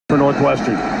For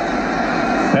Northwestern,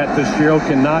 Pat Fitzgerald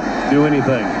cannot do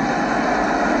anything.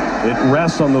 It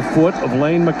rests on the foot of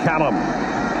Lane McCallum,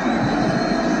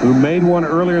 who made one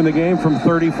earlier in the game from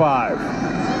 35.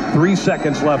 3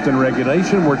 seconds left in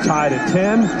regulation. We're tied at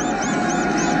 10.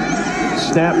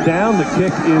 Snap down. The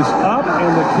kick is up,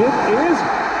 and the kick is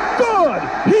good.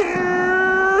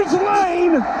 Here's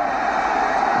Lane.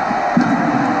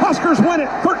 Huskers win it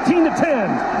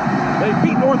 13-10. They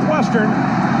beat Northwestern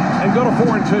and go to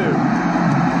 4-2.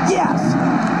 Yes!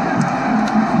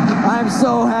 I'm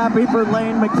so happy for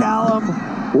Lane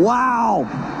McCallum. Wow!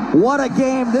 What a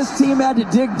game. This team had to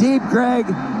dig deep, Greg.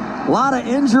 A lot of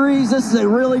injuries. This is a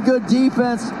really good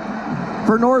defense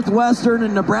for Northwestern,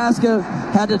 and Nebraska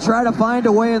had to try to find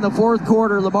a way in the fourth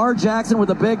quarter. Lamar Jackson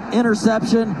with a big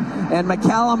interception, and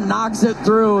McCallum knocks it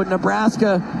through, and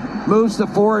Nebraska moves to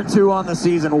 4-2 on the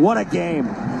season. What a game.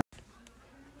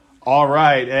 All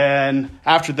right, and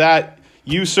after that,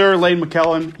 you, sir, Lane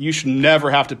McCallum, you should never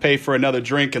have to pay for another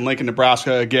drink in Lincoln,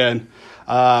 Nebraska again.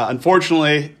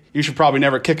 Unfortunately, you should probably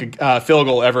never kick a field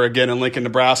goal ever again in Lincoln,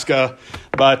 Nebraska.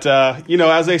 But,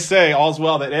 as they say, all's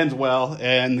well that ends well.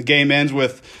 And the game ends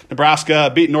with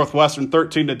Nebraska beating Northwestern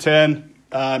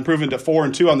 13-10, improving to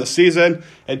 4-2 on the season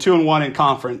and 2-1 in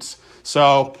conference.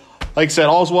 So, like I said,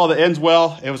 all's well that ends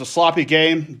well. It was a sloppy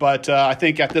game, but I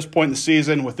think at this point in the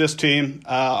season with this team,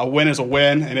 a win is a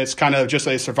win, and it's kind of just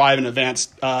a survive and advance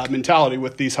mentality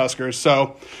with these Huskers.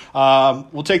 So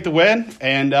we'll take the win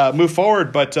and move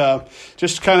forward. But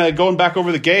just kind of going back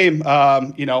over the game,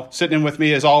 sitting in with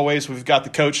me as always, we've got the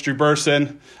coach, Drew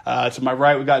Burson. To my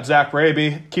right, we've got Zach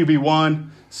Raby, QB1.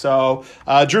 So,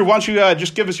 Drew, why don't you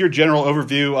just give us your general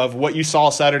overview of what you saw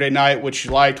Saturday night, what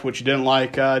you liked, what you didn't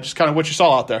like, just kind of what you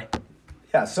saw out there.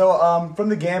 Yeah, so from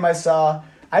the game, I saw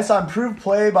improved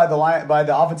play by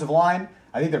the offensive line.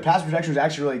 I think their pass protection was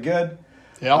actually really good.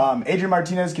 Yeah. Adrian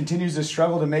Martinez continues to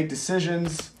struggle to make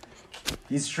decisions.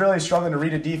 He's really struggling to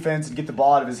read a defense and get the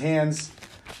ball out of his hands.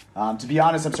 To be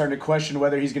honest, I'm starting to question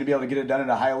whether he's going to be able to get it done at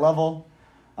a high level.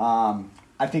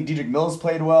 I think Dedrick Mills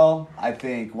played well. I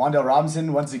think Wan'Dale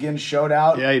Robinson once again showed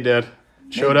out. Yeah, he did.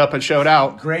 Showed up and showed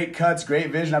out. Great cuts, great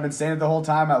vision. I've been saying it the whole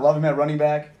time. I love him at running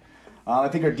back. I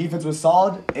think our defense was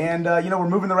solid, and we're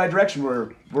moving in the right direction.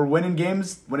 We're winning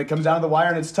games when it comes down to the wire,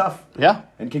 and it's tough. Yeah.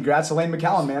 And congrats to Lane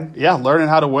McCallum, man. Yeah, learning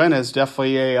how to win is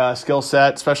definitely a skill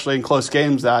set, especially in close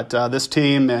games that this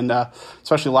team and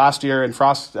especially last year in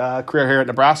Frost's career here at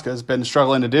Nebraska has been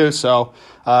struggling to do. So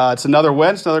it's another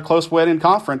win, it's another close win in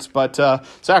conference. But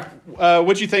Zach, what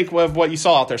did you think of what you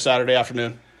saw out there Saturday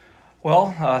afternoon?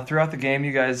 Well, throughout the game,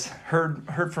 you guys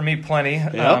heard from me plenty,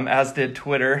 Yep. as did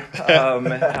Twitter.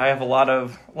 I have a lot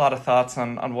of thoughts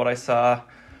on what I saw.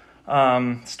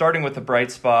 Starting with the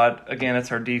bright spot, again,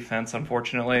 it's our defense,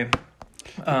 unfortunately.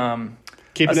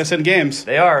 Keeping us in games.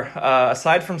 They are.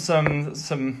 Aside from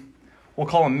some we'll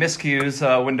call them miscues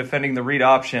when defending the read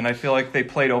option, I feel like they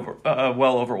played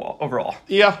well overall.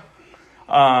 Yeah.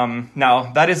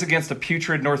 Now, that is against a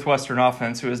putrid Northwestern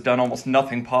offense who has done almost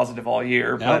nothing positive all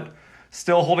year, but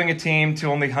still holding a team to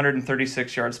only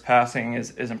 136 yards passing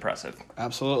is impressive.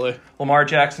 Absolutely. Lamar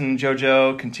Jackson and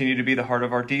JoJo continue to be the heart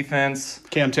of our defense.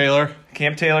 Cam Taylor,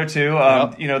 too.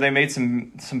 They made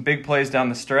some big plays down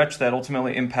the stretch that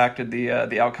ultimately impacted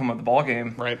the outcome of the ball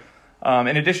game. Right.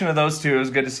 In addition to those two, it was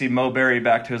good to see Mo Berry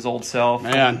back to his old self.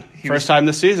 Man, first time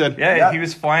this season. Yeah, he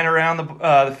was flying around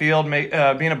the field, being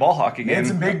a ball hockey game. Made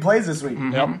some big plays this week.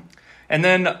 Mm-hmm. Yep. And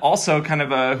then also kind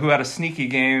of who had a sneaky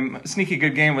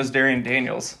good game was Darian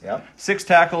Daniels. Yep. 6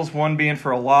 tackles, 1 being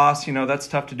for a loss. That's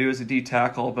tough to do as a D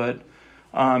tackle, but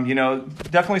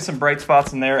definitely some bright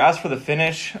spots in there. As for the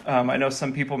finish, I know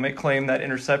some people may claim that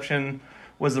interception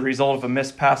was the result of a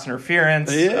missed pass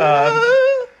interference. Yeah.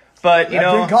 But,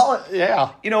 Didn't call it.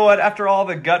 Yeah. You know what? After all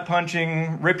the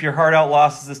gut-punching, rip-your-heart-out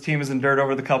losses this team has endured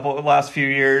over the last few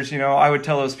years, I would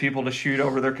tell those people to shoot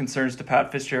over their concerns to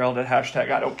Pat Fitzgerald at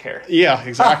 #IDon'tCare. Yeah,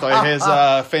 exactly. His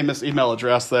famous email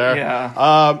address there.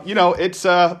 Yeah.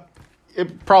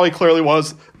 It probably clearly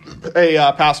was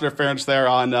a pass interference there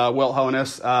on Wilt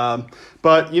Honus.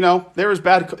 But, there was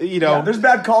bad, there's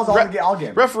bad calls all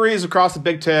game. Referees across the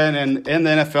Big Ten and the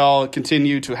NFL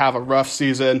continue to have a rough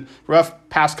season, rough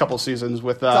past couple seasons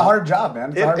with. It's a hard job,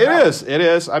 man. It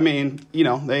is. I mean,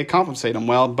 they compensate them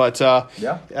well, but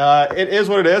it is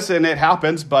what it is, and it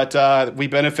happens. But we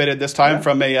benefited this time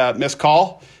from a missed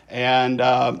call. And,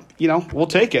 we'll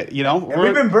take it, And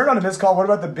we've been burned on a missed call. What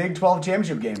about the Big 12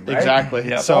 championship game, right? Exactly.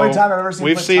 Yep. So the only time I've ever seen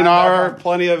we've seen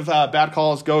plenty of bad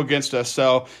calls go against us.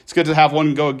 So it's good to have have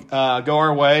one go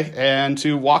our way and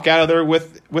to walk out of there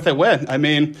with a win. I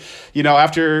mean,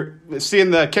 after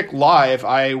seeing the kick live,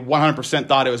 I 100%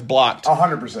 thought it was blocked.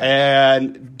 100%.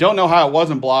 And don't know how it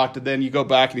wasn't blocked. And then you go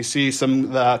back and you see some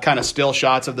of the kind of still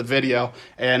shots of the video,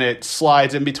 and it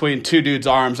slides in between two dudes'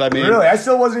 arms. I mean, really, I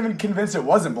still wasn't even convinced it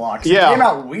wasn't blocked. Yeah. It came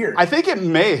out weird. I think it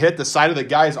may hit the side of the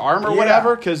guy's arm or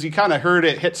whatever, because you kind of heard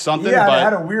it hit something. Yeah, but it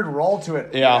had a weird roll to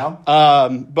it. Yeah.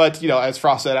 But, as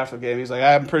Frost said after the game, he's like,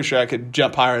 I'm pretty sure I could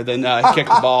jump higher than kick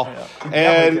the ball.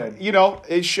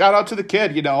 And, shout out to the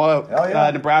kid,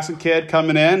 Nebraska kid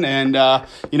coming in. And,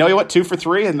 he went 2 for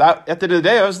 3. And that, at the end of the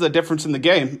day, that was the difference in the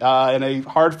game. In a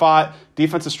hard-fought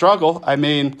defensive struggle, I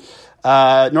mean,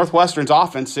 Northwestern's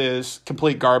offense is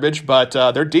complete garbage, but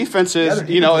their defense is,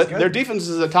 their defense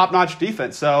is a top-notch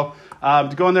defense. So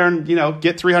to go in there and,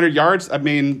 get 300 yards, I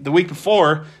mean, the week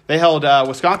before, they held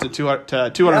Wisconsin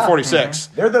to 246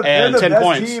 They're the 10 best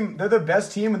points. team. They're the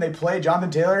best team when they play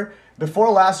Jonathan Taylor.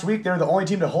 Before last week, they were the only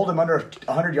team to hold him under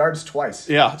 100 yards twice.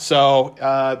 Yeah, so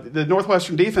the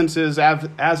Northwestern defense is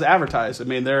as advertised. I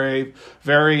mean, they're a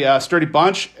very sturdy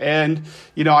bunch, and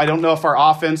I don't know if our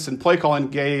offense and play calling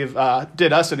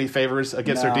did us any favors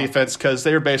against their defense, because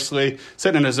they were basically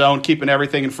sitting in a zone, keeping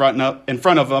everything in front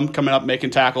of them, coming up, making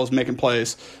tackles, making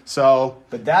plays.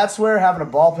 But that's where having a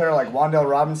ball player like Wan'Dale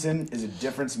Robinson is a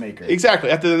difference maker. Exactly.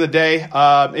 At the end of the day,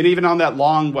 and even on that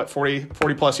long,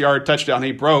 40-plus yard touchdown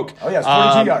he broke. Oh, yeah, it's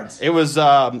 42 yards. It was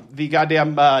the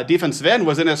goddamn defensive end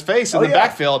was in his face in the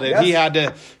backfield, and he had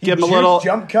to give him a little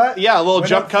jump cut. Yeah, a little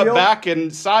jump cut upfield. back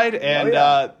inside, and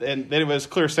and then it was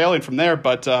clear sailing from there.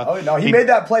 But he made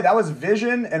that play. That was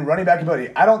vision and running back ability.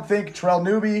 I don't think Terrell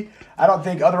Newby, I don't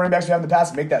think other running backs we have in the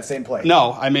past make that same play.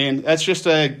 No, I mean that's just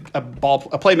a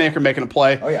playmaker making a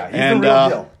play. Oh yeah, he's the real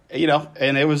deal.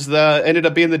 And it was ended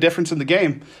up being the difference in the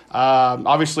game.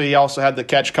 Obviously, he also had the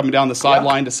catch coming down the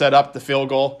sideline to set up the field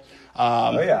goal.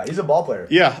 He's a ball player.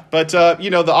 Yeah, but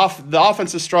the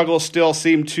offensive struggles still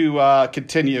seem to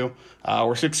continue.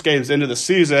 We're 6 games into the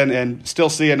season and still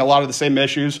seeing a lot of the same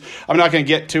issues. I'm not going to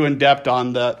get too in depth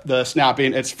on the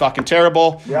snapping. It's fucking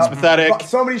terrible. Yeah. It's pathetic.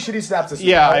 So many shitty snaps this week.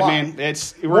 Yeah, I mean,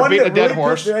 we're beating a dead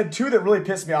horse. There had 2 that really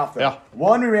pissed me off though. Yeah.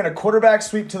 One, we ran a quarterback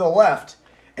sweep to the left,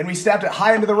 and we snapped it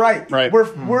high into the right. Right.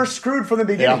 We're screwed from the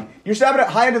beginning. Yeah. You're snapping it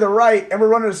high into the right, and we're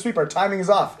running a sweep. Our timing is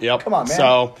off. Yep. Come on, man.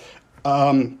 So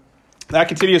that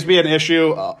continues to be an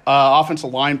issue.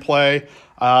 Offensive line play.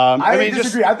 I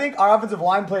disagree. I think our offensive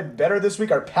line played better this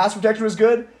week. Our pass protection was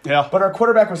good. Yeah. But our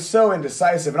quarterback was so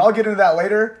indecisive. And I'll get into that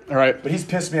later. All right. But he's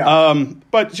pissed me off.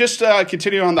 But just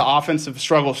continuing on the offensive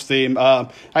struggles theme, I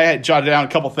had jotted down a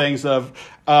couple things of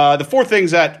the 4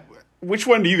 things that. Which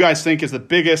one do you guys think is the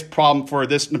biggest problem for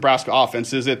this Nebraska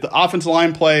offense? Is it the offensive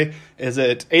line play? Is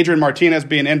it Adrian Martinez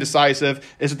being indecisive?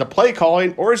 Is it the play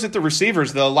calling? Or is it the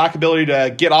receivers, the lack ability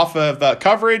to get off of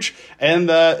coverage?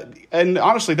 And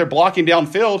honestly, their blocking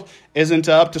downfield isn't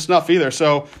up to snuff either.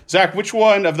 So, Zach, which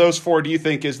one of those 4 do you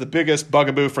think is the biggest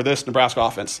bugaboo for this Nebraska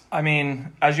offense? I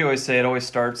mean, as you always say,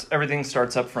 everything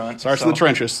starts up front. Starts in the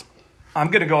trenches. I'm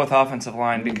going to go with offensive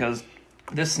line because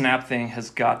this snap thing has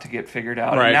got to get figured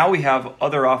out. Right. And now we have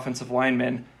other offensive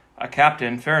linemen, a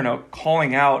captain, Faranoak,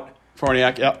 calling out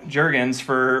Forniak, yep. Juergens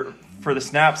for the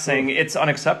snap, saying it's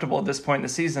unacceptable at this point in the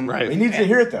season. Right. He needs to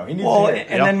hear it, though. He needs to hear it.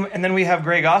 And then we have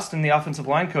Greg Austin, the offensive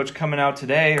line coach, coming out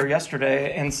today or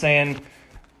yesterday and saying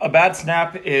a bad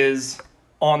snap is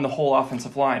on the whole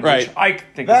offensive line, right. which I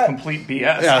think is complete BS.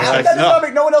 Yeah, that does not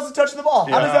make no one else is touching the ball.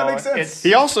 How does that make sense?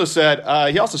 He also said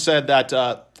that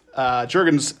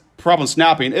Juergens' problem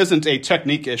snapping isn't a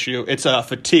technique issue; it's a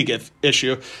fatigue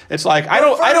issue. It's like I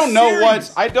don't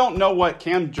know what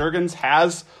Cam Juergens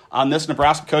has on this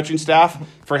Nebraska coaching staff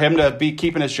for him to be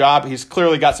keeping his job. He's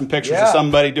clearly got some pictures of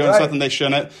somebody doing something they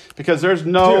shouldn't, because there's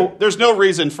no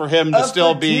reason for him to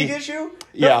still be fatigue issue.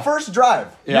 The first drive,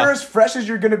 you're as fresh as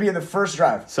you're going to be in the first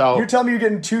drive. So you're telling me you're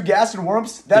getting 2 gas and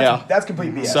warmths? That's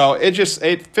complete BS. So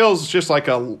it feels just like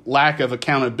a lack of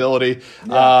accountability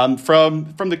from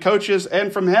the coaches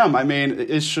and from him. I mean,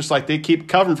 it's just like they keep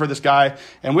covering for this guy,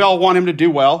 and we all want him to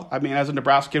do well. I mean, as a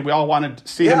Nebraska kid, we all want to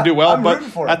see him do well. I'm rooting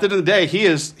for him. At the end of the day,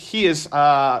 he's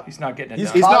not getting it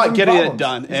done. He's not getting it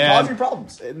done. He's causing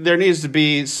problems. There needs to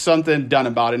be something done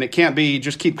about it, and it can't be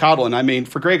just keep coddling. I mean,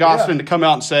 for Greg Austin to come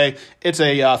out and say it's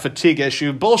a fatigue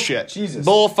issue, bullshit. Jesus.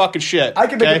 Bull fucking shit. I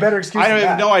can make a better excuse I than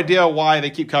have that. no idea why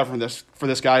they keep covering this for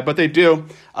this guy, but they do.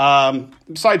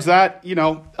 Besides that,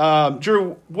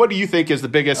 Drew, what do you think is the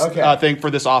biggest thing for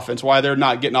this offense? Why they're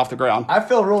not getting off the ground? I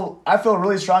feel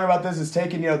really strong about this. It's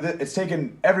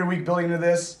taken every week building into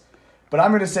this. But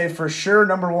I'm going to say for sure,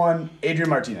 number 1, Adrian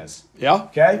Martinez. Yeah?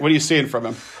 Okay. What are you seeing from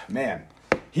him? Man,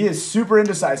 He is super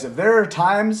indecisive. There are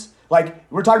times, like,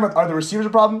 we're talking about, are the receivers a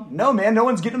problem? No, man. No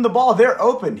one's getting him the ball. They're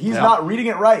open. He's not reading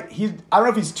it right. I don't know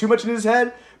if he's too much in his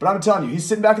head, but I'm telling you, he's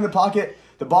sitting back in the pocket.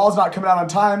 The ball's not coming out on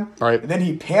time. Right. And then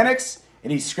he panics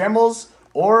and he scrambles,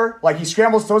 or, like, he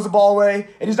scrambles, throws the ball away,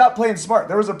 and he's not playing smart.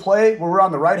 There was a play where we're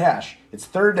on the right hash. It's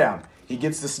third down. He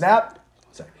gets the snap.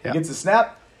 He gets the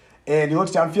snap, and he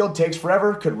looks downfield, takes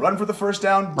forever, could run for the first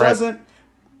down, doesn't.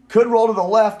 Could roll to the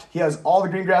left. He has all the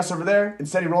green grass over there.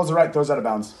 Instead, he rolls to the right, throws out of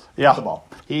bounds. Yeah. The ball.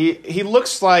 He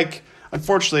looks like,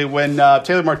 unfortunately, when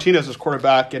Taylor Martinez was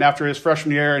quarterback and after his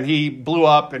freshman year and he blew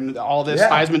up and all this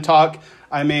Heisman talk,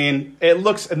 I mean, it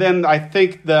looks, and then I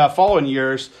think the following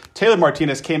years, Taylor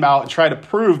Martinez came out and tried to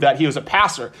prove that he was a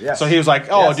passer. Yes. So he was like,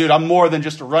 dude, I'm more than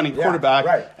just a running quarterback.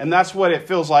 Right. And that's what it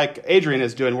feels like Adrian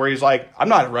is doing, where he's like, I'm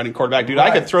not a running quarterback, dude.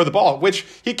 I can throw the ball, which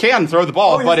he can throw the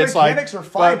ball, but it's like, are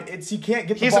fine. He can't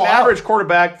get the he's ball an average out.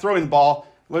 quarterback throwing the ball.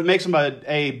 What makes him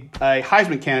a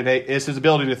Heisman candidate is his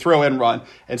ability to throw and run.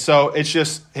 And so it's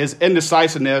just his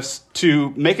indecisiveness to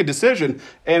make a decision.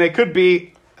 And it could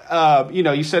be,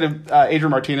 you said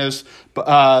Adrian Martinez,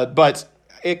 but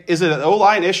is it an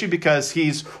O-line issue because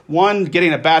he's, one,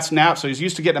 getting a bad snap, so he's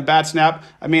used to getting a bad snap.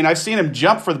 I mean, I've seen him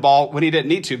jump for the ball when he didn't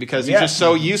need to because he's just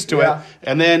so used to it.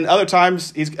 And then other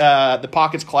times, he's the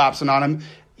pocket's collapsing on him.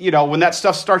 When that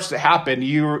stuff starts to happen,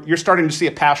 you're starting to see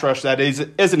a pass rush that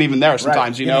isn't even there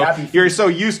sometimes. You're so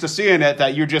used to seeing it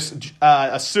that you're just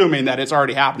assuming that it's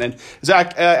already happening.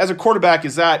 Zach, as a quarterback,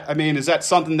 is that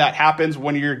something that happens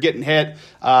when you're getting hit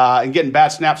and getting bad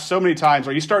snaps so many times?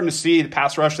 Are you starting to see the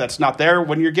pass rush that's not there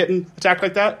when you're getting attacked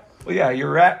like that? Well, yeah,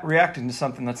 you're reacting to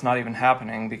something that's not even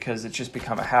happening because it's just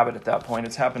become a habit at that point.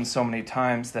 It's happened so many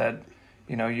times that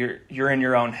you're in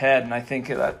your own head, and I think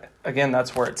that again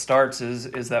that's where it starts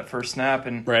is that first snap.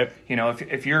 And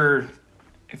if you're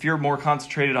more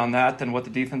concentrated on that than what the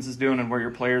defense is doing and where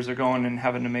your players are going and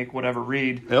having to make whatever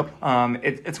read,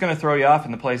 it's going to throw you off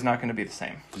and the play's not going to be the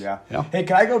same. Yeah. Hey,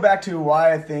 can I go back to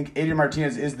why I think Adrian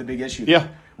Martinez is the big issue? Yeah.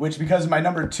 Which, because my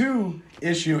number 2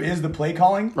 issue is the play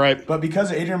calling. Right. But because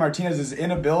of Adrian Martinez's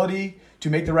inability to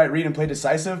make the right read and play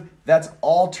decisive, that's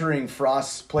altering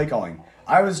Frost's play calling.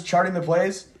 I was charting the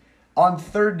plays. On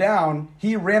third down,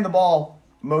 he ran the ball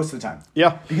most of the time.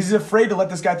 Yeah. Because he's afraid to let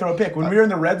this guy throw a pick. When we were in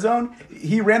the red zone,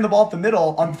 he ran the ball up the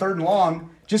middle on third and long.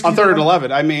 On third and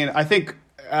 11. I mean, I think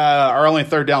our only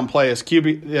third down play is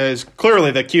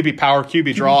clearly the QB power,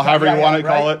 QB draw, however you want to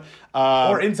call it.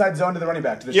 Or inside zone to the running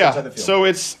back, to the short side of the field. So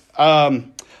it's,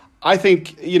 I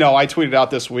think, I tweeted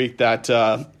out this week that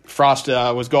Frost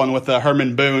was going with the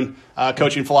Herman Boone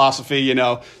coaching philosophy,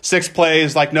 6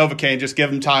 plays like Novocaine, just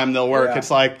give them time, they'll work.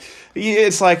 Yeah.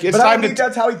 It's but time I don't think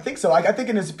that's how he thinks so. Like, I think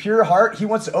in his pure heart, he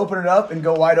wants to open it up and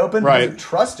go wide open. Right. He doesn't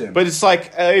trust him. But it's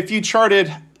like if we charted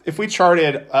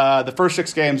the first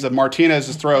 6 games of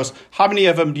Martinez's throws, how many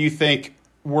of them do you think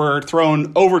were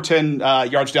thrown over 10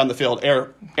 yards down the field,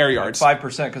 air yards?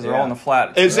 5% because they're all in the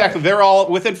flat. Exactly. Right. They're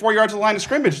all within 4 yards of the line of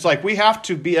scrimmage. It's like we have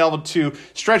to be able to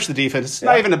stretch the defense. It's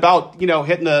not even about,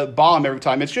 hitting the bomb every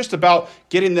time. It's just about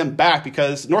getting them back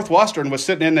because Northwestern was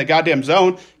sitting in the goddamn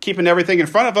zone, keeping everything in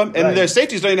front of them, and the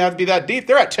safeties don't even have to be that deep.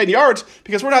 They're at 10 yards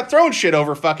because we're not throwing shit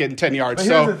over fucking 10 yards. But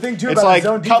here's the thing, too, it's about like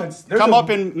zone defense. Come up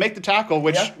and make the tackle,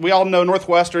 which we all know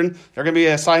Northwestern, they're going to be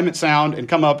assignment sound and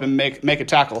come up and make a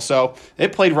tackle. So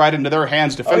it played right into their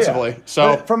hands defensively.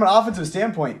 So but from an offensive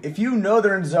standpoint, if you know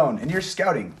they're in zone and you're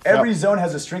scouting, every zone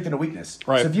has a strength and a weakness.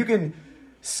 Right. So if you can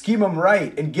scheme them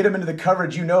right and get them into the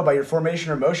coverage by your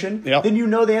formation or motion, then you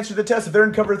know the answer to the test. If they're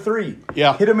in cover 3,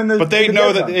 hit them in the But they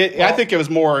know that I think it was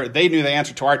more they knew the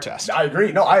answer to our test. I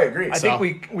agree. No, I agree. I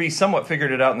think we somewhat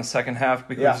figured it out in the second half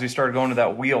because we started going to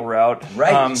that wheel route.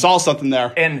 Right. Saw something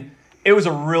there. And it was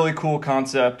a really cool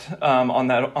concept on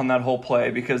that whole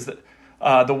play because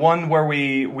the one where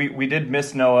we did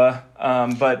miss Noah,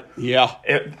 but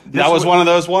that was one of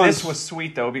those ones. This was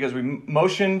sweet though because we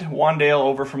motioned Wandale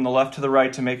over from the left to the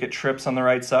right to make it trips on the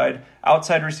right side.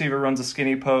 Outside receiver runs a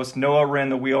skinny post. Noah ran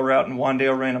the wheel route and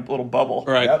Wandale ran a little bubble.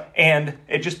 Right, and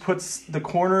it just puts the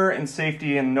corner and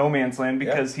safety in no man's land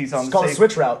because he's on it's called a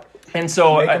switch route. And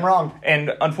so make him wrong.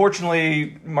 And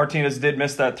unfortunately, Martinez did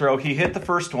miss that throw. He hit the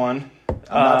first one.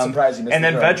 I'm not surprised he missed and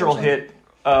the then throw. Vedral hit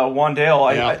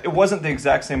Wandale. It wasn't the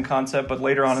exact same concept, but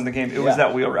later on in the game, it was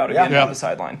that wheel route again down the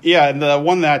sideline. Yeah, and the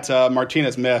one that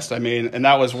Martinez missed, and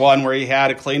that was one where he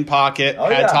had a clean pocket,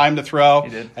 had time to throw,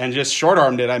 and just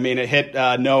short-armed it. It hit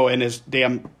Noah in his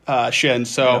damn shin.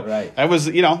 So that was,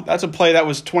 that's a play that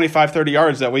was 25, 30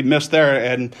 yards that we missed there,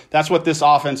 and that's what this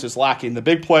offense is lacking. The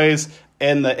big plays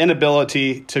and the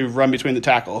inability to run between the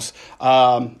tackles.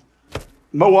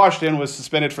 Mo Washington was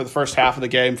suspended for the first half of the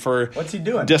game for What's he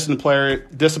doing?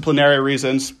 disciplinary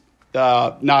reasons.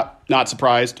 Not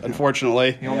surprised,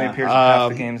 unfortunately. He only appears in half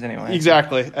the games anyway.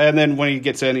 Exactly. And then when he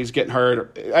gets in, he's getting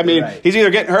hurt. I mean, Right. he's either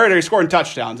getting hurt or he's scoring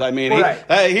touchdowns. I mean,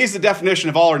 Right. he's the definition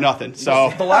of all or nothing.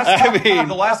 So The last, I mean,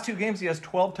 the last 2 games, he has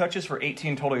 12 touches for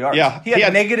 18 total yards. Yeah. He had He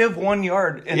had- negative 1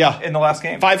 yard in the last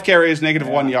game. 5 carries, negative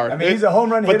 1 yard. I mean, he's a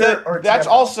home run But hitter or a that's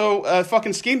tackle. also a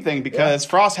fucking scheme thing because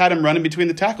Frost had him running between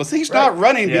the tackles. He's not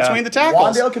running Yeah. between the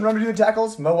tackles. Wandale can run between the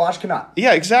tackles. Mo Wash cannot.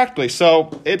 Yeah, exactly.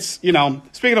 So it's,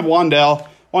 speaking of Wandale,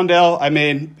 I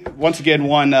mean, once again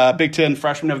won Big Ten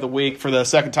Freshman of the Week for the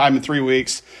second time in 3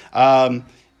 weeks.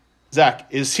 Zach,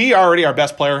 is he already our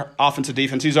best player, offensive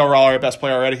defense? He's overall our best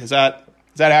player already. Is that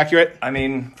accurate? I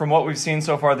mean, from what we've seen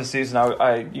so far this season,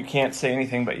 you can't say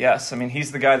anything but yes. I mean,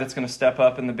 he's the guy that's going to step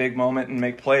up in the big moment and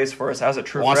make plays for us as a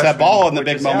true Wants freshman. that ball in the which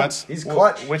big is- moments. He's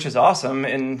clutch. Which is awesome,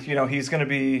 and he's going to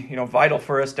be vital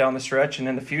for us down the stretch and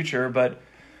in the future. But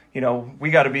we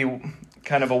got to be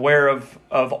kind of aware of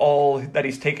all that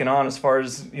he's taken on as far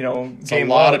as game a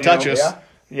lot load, of touches.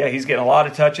 Yeah, he's getting a lot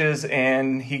of touches,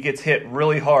 and he gets hit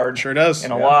really hard. Sure does.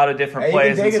 In a lot of different Hey, he can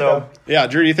plays, take and it, so. though. Yeah,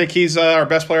 Drew, do you think he's our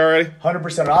best player already?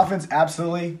 100% offense,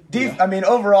 absolutely. I mean,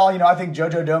 overall, I think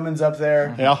JoJo Doman's up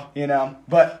there. Yeah.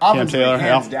 But offensively, Taylor,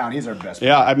 hands yeah. down, he's our best.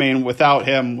 Yeah, I mean, without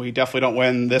him, we definitely don't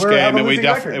win this We're game, have a and we losing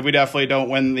record. definitely don't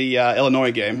win the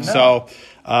Illinois game. So,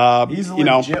 He's a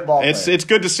legit ball it's player. it's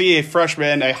good to see a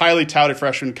freshman, a highly touted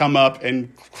freshman, come up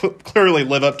and clearly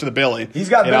live up to the billing. He's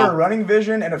got You better know? running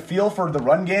vision and a feel for the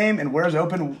run game, and wears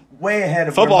open way ahead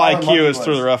of Football where Marlon IQ Lucky is was.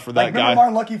 through the roof for that like, guy. Remember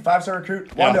Marlon Lucky, 5-star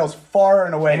recruit? Yeah. Wandale's far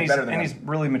and away And he's, better than and him. he's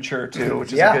really mature too,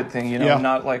 which is Yeah. a good thing. Yeah.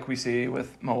 Not like we see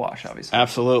with Mo Wash, obviously.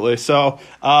 Absolutely. So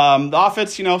the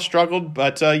offense, struggled,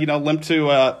 but limped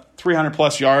to 300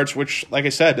 plus yards, which, like I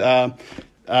said,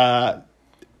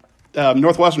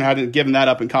 Northwestern hadn't given that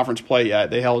up in conference play yet.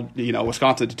 They held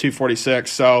Wisconsin to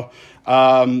 246. So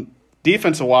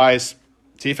defensive wise,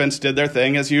 defense did their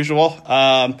thing as usual.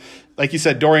 Like you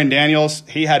said, Dorian Daniels,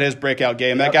 he had his breakout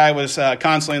game. That guy was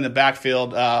constantly in the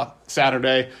backfield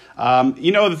Saturday.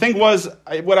 The thing was,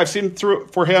 what I've seen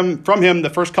from him the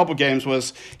first couple games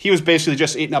was he was basically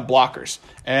just eating up blockers.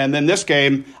 And then this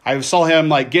game, I saw him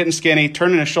getting skinny,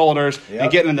 turning his shoulders,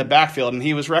 and getting in the backfield, and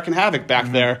he was wrecking havoc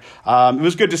back there. It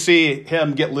was good to see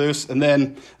him get loose. And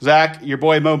then Zach, your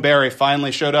boy Mo Berry,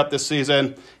 finally showed up this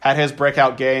season, had his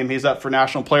breakout game. He's up for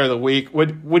National Player of the Week.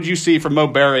 What'd you see from Mo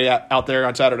Berry out there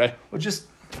on Saturday? Well,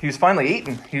 he was finally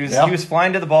eating. He was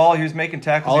flying to the ball. He was making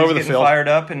tackles. All He was over the getting field. fired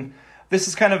up. And this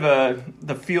is kind of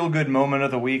the feel-good moment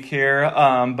of the week here.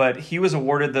 But he was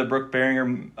awarded the Brooke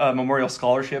Behringer Memorial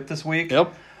Scholarship this week.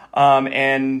 Yep.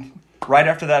 And right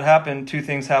after that happened, 2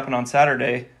 things happened on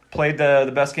Saturday. Played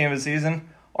the best game of the season.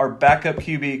 Our backup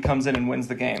QB comes in and wins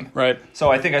the game. Right.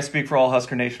 So I think I speak for all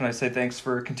Husker Nation. I say thanks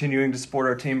for continuing to support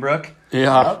our team, Brooke.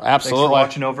 Yeah, Thanks absolutely. for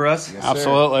watching over us.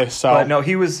 Absolutely. So, But no,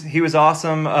 he was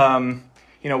awesome.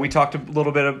 We talked a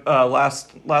little bit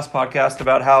last podcast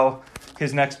about how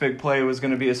his next big play was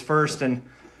going to be his first, and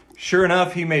sure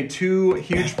enough, he made 2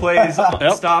 huge plays,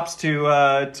 stops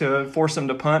to force him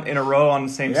to punt in a row on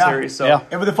the same series. So Yeah.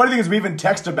 And the funny thing is, we even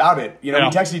text about it. We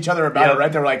texted each other about it,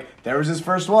 right? They were like, there was his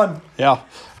first one. yeah.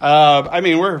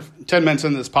 We're 10 minutes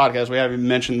into this podcast. We haven't even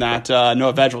mentioned that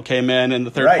Noah Vedral came in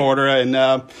the third quarter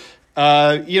and,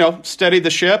 steadied the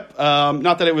ship.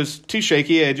 Not that it was too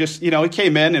shaky. It just, he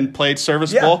came in and played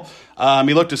serviceable.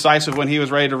 He looked decisive when he was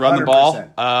ready to run the ball.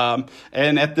 100%.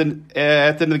 And at the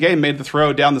end of the game, made the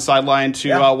throw down the sideline to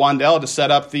Wandale to set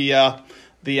up the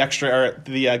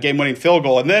game-winning field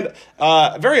goal. And then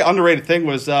a very underrated thing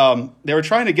was they were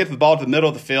trying to get the ball to the middle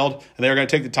of the field, and they were going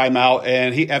to take the timeout.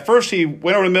 And at first he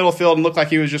went over the middle of the field and looked like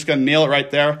he was just going to nail it right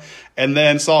there, and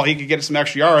then saw he could get some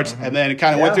extra yards, and then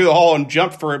kind of went through the hole and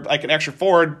jumped for an extra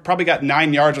forward, probably got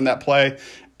 9 yards on that play.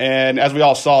 And as we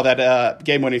all saw, that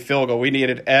game-winning field goal, we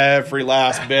needed every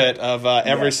last bit of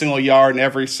every single yard and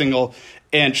every single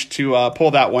inch to pull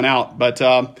that one out. But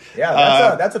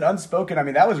that's an unspoken. I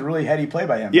mean, that was a really heady play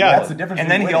by him. Yeah. That's the difference.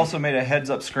 and then he between also made a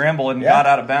heads-up scramble and got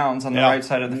out of bounds on the right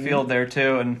side of the Mm-hmm. field there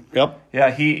too. And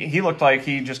Yep. he looked like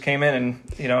he just came in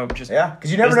and just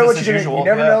because you never know what you're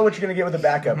gonna know what you're gonna get with a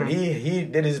backup, and he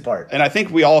did his part. And I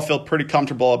think we all feel pretty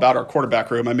comfortable about our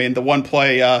quarterback room. I mean, the one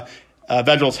play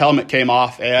Vedril's helmet came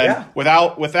off, and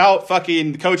without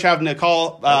fucking the coach having to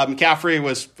call, McCaffrey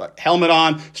was helmet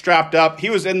on, strapped up. He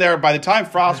was in there by the time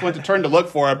Frost went to turn to look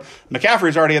for him.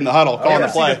 McCaffrey's already in the huddle calling the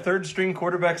play. The third string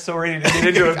quarterback so ready to get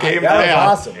into a game. That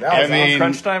was awesome. That was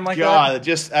crunch time like that.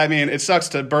 It sucks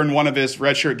to burn one of his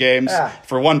redshirt games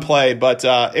for one play, but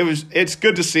it's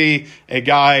good to see a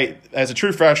guy as a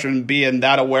true freshman being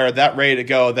that aware, that ready to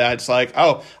go, that it's like,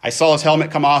 oh, I saw his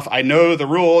helmet come off. I know the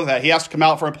rule that he has to come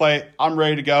out for a play. I'm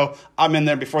ready to go. I'm in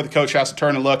there before the coach has to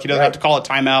turn and look. He doesn't have to call a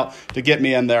timeout to get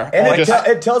me in there. And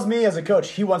it tells me as a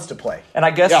coach he wants to play. And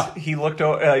I guess he looked. He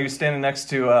was standing next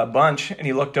to Bunch, and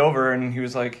he looked over and he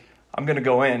was like, I'm going to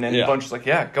go in. And Bunch was like,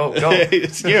 yeah, go.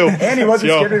 It's you. And he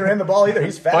wasn't scared to run the ball either.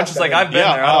 He's fast. Bunch is like, I've been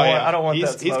there. I don't want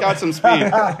that. He's got some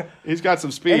speed. He's got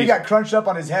some speed. And he got crunched up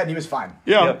on his head and he was fine.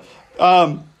 Yeah.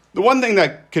 Yep. The one thing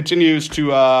that continues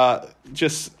to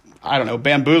just, I don't know,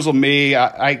 bamboozle me,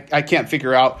 I can't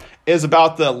figure out, is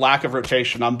about the lack of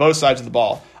rotation on both sides of the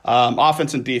ball,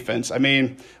 offense and defense. I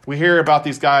mean, we hear about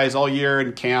these guys all year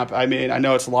in camp. I mean, I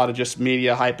know it's a lot of just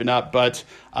media hyping up, but,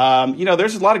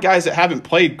 there's a lot of guys that haven't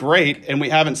played great, and we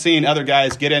haven't seen other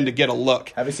guys get in to get a look.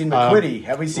 Have we seen McQuitty?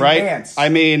 Have we seen Vance? I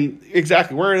mean,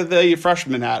 exactly. Where are the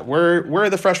freshmen at? Where are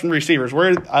the freshman receivers?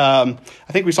 I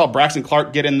think we saw Braxton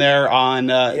Clark get in there on.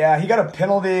 He got a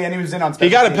penalty, and he was in on special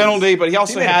He got teams. a penalty, but he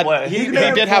also He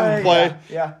did have a play.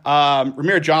 Yeah.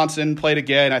 Ramir Johnson played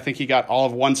again. I think he got all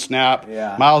of one snap.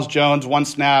 Yeah. Miles Jones, one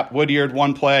snap. Woodyard,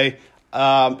 one play.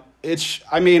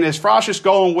 Is Frost just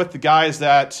going with the guys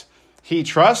that he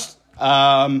trusts,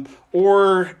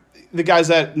 or the guys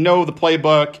that know the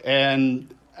playbook?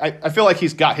 And I feel like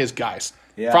he's got his guys.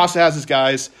 Yeah. Frost has his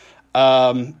guys.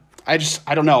 I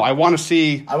don't know. I want to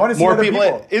see more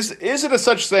people. Is it a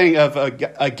such thing of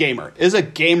a gamer? Is a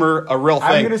gamer a real thing?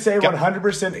 I'm going to say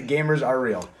 100% gamers are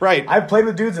real. Right. I've played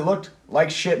with dudes that looked like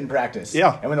shit in practice.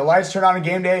 Yeah. And when the lights turn on in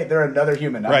game day, they're another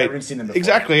human. I've never seen them before.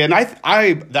 Exactly. And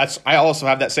I also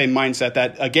have that same mindset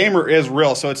that a gamer is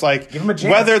real. So it's like, give them a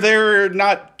chance. Whether they're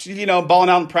not, balling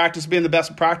out in practice, being the best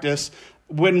in practice,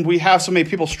 when we have so many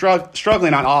people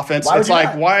struggling on offense, it's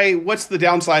like, what's the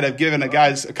downside of giving a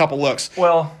guys a couple looks?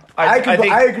 Well, I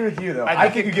agree with you, though. I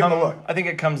think you give them a look. I think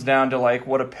it comes down to like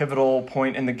what a pivotal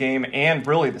point in the game and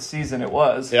really the season it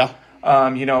was. Yeah.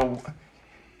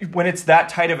 When it's that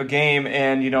tight of a game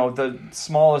and, the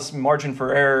smallest margin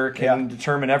for error can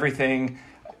determine everything,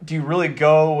 do you really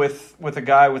go with a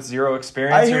guy with zero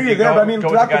experience? I hear you there, but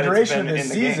throughout the duration of the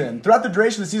season,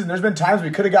 there's been times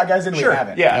we could have got guys in we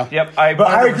haven't. Yeah, yep. I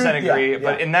 100% agree.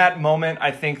 But in that moment,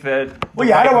 I think that...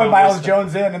 I don't want Miles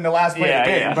Jones in the last play of the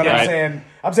game, yeah, but yeah.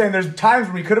 I'm saying there's times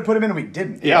when we could have put him in and we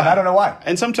didn't. Yeah. And I don't know why.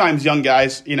 And sometimes young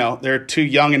guys, they're too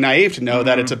young and naive to know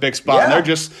that it's a big spot. Yeah. And they're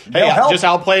just, just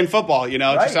out playing football,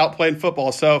 just out playing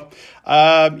football. So,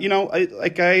 I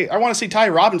want to see Ty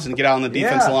Robinson get out on the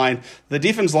defense line. The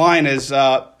defense line is,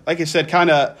 like I said, kind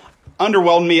of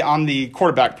underwhelmed me on the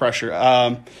quarterback pressure.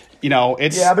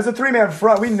 It's... Yeah, but it's a three-man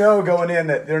front. We know going in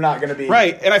that they're not going to be...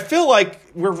 Right, and I feel like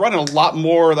we're running a lot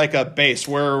more like a base,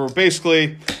 where we're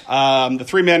basically the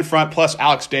three-man front plus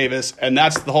Alex Davis, and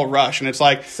that's the whole rush. And it's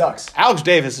like... Sucks. Alex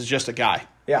Davis is just a guy.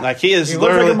 Yeah. Like, he is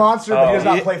literally... looks like a monster, but he does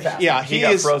not play fast. Yeah, he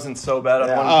got frozen so bad on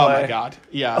one play. Oh, my God.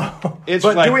 Yeah.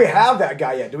 But do we have that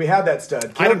guy yet? Do we have that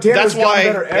stud? That's why...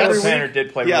 Tanner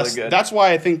did play really good. That's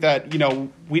why I think that,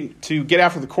 to get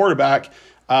after the quarterback...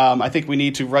 I think we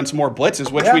need to run some more blitzes,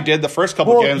 which we did the first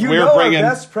couple games. Our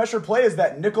best pressure play is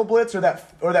that nickel blitz or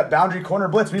that boundary corner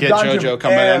blitz. We've gotten JoJo to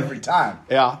every time.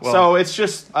 Yeah. So it's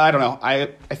just, I don't know. I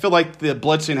feel like the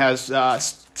blitzing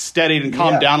has steadied and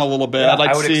calmed down a little bit. Yeah,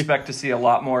 I would expect to see a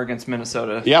lot more against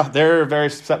Minnesota. Yeah, they're very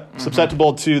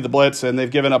susceptible to the blitz, and they've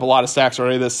given up a lot of sacks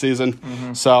already this season.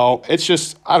 Mm-hmm. So it's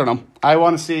just, I don't know. I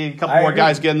want to see a couple more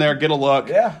guys get in there, get a look.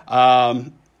 Yeah.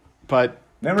 But...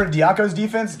 Remember Diaco's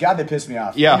defense? God, they pissed me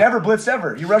off. Yeah. He never blitzed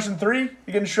ever. You rushing three, you're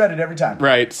getting shredded every time.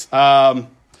 Right. I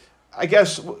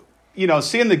guess,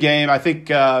 seeing the game, I think,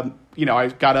 I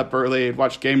got up early,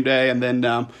 watched game day, and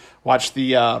then watched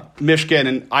the Michigan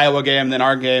and Iowa game, then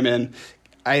our game. And,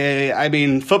 I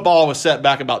mean, football was set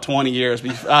back about 20 years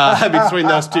between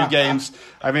those two games.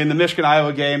 I mean, the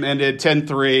Michigan-Iowa game ended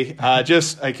 10-3.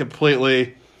 Just a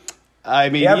completely... I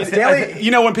mean,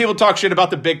 when people talk shit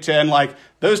about the Big Ten, like,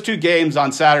 those two games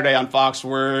on Saturday on Fox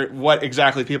were what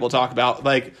exactly people talk about.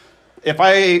 Like, if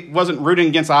I wasn't rooting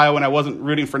against Iowa and I wasn't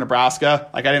rooting for Nebraska,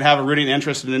 like, I didn't have a rooting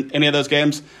interest in any of those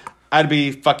games, I'd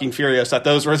be fucking furious that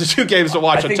those were the two games to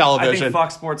watch on I television. think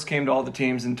Fox Sports came to all the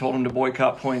teams and told them to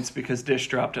boycott points because Dish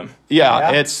dropped him.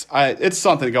 Yeah, Yeah. it's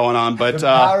something going on, but The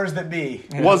powers that be.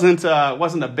 wasn't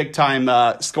a big time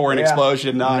scoring Yeah.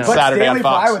 explosion on But Saturday Stanley on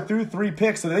Fox. for Iowa threw 3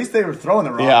 picks, so at least they were throwing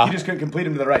the rock. Yeah. He just couldn't complete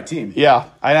them to the right team. Yeah,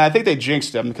 I think they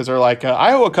jinxed him because they're like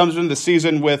Iowa comes into the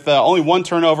season with only 1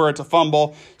 turnover. It's a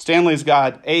fumble. Stanley's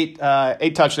got 8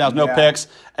 touchdowns, no Yeah. picks,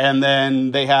 and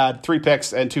then they had 3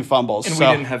 picks and 2 fumbles. And So-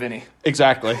 we didn't have any.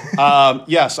 Exactly.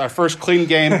 Yes, our first clean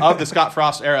game of the Scott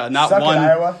Frost era. Not Suck it, one,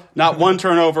 Iowa. not one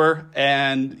turnover,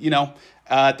 and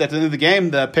at the end of the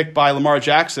game, the pick by Lamar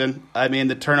Jackson. I mean,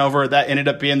 the turnover that ended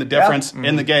up being the difference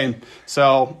in the game.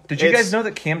 So, Did you guys know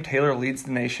that Cam Taylor leads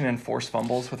the nation in forced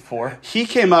fumbles with 4? he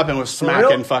came up and was smacking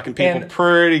real? fucking people And-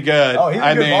 pretty good? Oh, he's a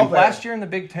I good ball mean, player. Last year in the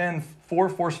Big Ten, 4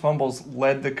 forced fumbles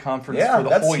led the conference Yeah, for the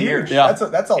that's whole huge. year. Yeah. That's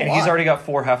a And lot. he's already got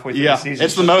 4 halfway through yeah, the season.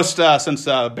 it's the most since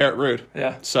Barrett Rude.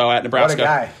 Yeah. So at Nebraska. What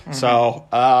a guy. So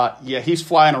he's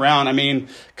flying around. I mean,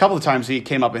 a couple of times he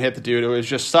came up and hit the dude. It was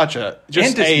just such a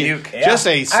And Dismuke. just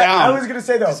a sound. I was going to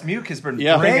say, though, Dismuke has been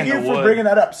Yeah. bringing thank you the for wood. bringing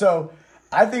that up. So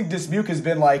I think Dismuke has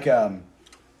been like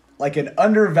an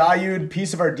undervalued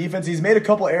piece of our defense. He's made a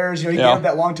couple errors. He Yeah. gave up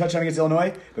that long touchdown against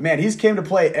Illinois. But, man, he's came to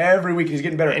play every week. He's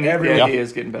getting better And every yeah, week. he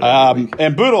is getting better. every week.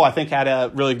 And Boodle, I think, had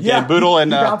a really good Yeah, game. Boodle he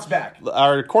and bounced back.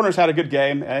 Our corners had a good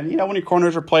game. And, when your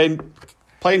corners are playing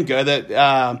good,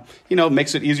 that,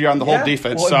 makes it easier on the whole Yeah.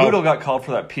 defense. Well, So, and Boodle got called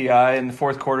for that PI in the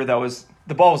fourth quarter.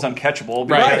 The ball was uncatchable.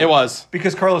 right, it was.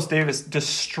 Because Carlos Davis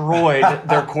destroyed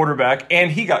their quarterback,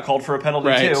 and he got called for a penalty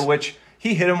Right. too, which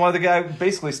he hit him while the guy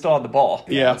basically still had the ball.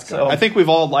 Yeah, So I think we've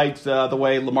all liked the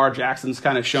way Lamar Jackson's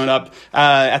kind of shown up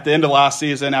at the end of last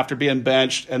season after being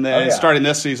benched and then Oh, yeah. starting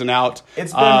this season out.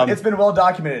 It's been well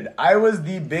documented. I was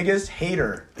the biggest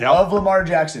hater Yep. of Lamar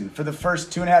Jackson for the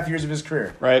first 2.5 years of his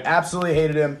career. Right. Absolutely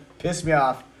hated him. Pissed me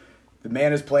off. The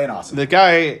man is playing awesome. The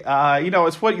guy,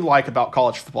 it's what you like about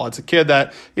college football. It's a kid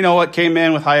that, came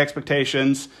in with high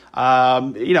expectations, got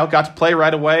to play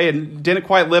right away and didn't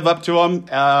quite live up to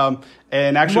them.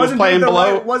 And actually was playing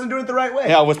below. Wasn't doing it the right way.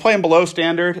 Yeah, was playing below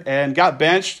standard and got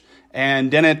benched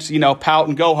and didn't, pout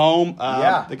and go home.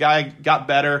 Yeah. The guy got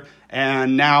better.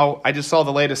 And now I just saw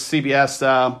the latest CBS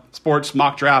Sports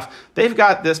mock draft. They've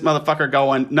got this motherfucker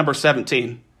going number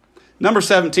 17. Number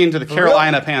 17 to the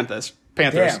Carolina Panthers.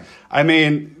 Damn. I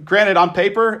mean, granted, on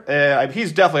paper,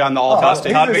 he's definitely on the all-bus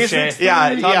team. Todd he's a McShay. 6'3", Yeah,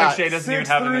 Todd yeah. McShay doesn't even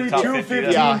have him in the top 50 yet.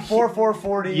 215, Yeah.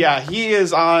 440. Yeah,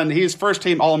 he's first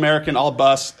team All-American,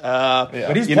 all-bus.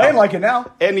 But he's playing like it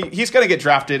now. And he's going to get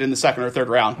drafted in the second or third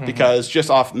round because just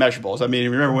off measurables. I mean,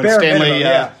 remember when Bare Stanley, minimum,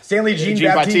 yeah. Stanley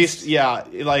Jean-Baptiste. yeah,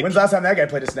 like When's the last time that guy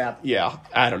played a snap? yeah,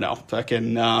 I don't know,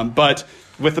 fucking, but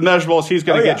with the measurables, he's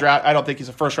going to Oh, get yeah. drafted. I don't think he's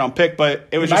a first round pick, but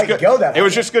it was He just might good. go that It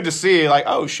was high. just good to see, like,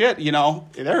 oh shit,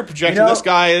 they're projecting this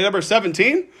guy at number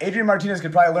 17. Adrian Martinez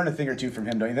could probably learn a thing or two from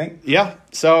him, don't you think? Yeah,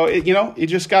 so you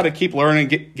just got to keep learning,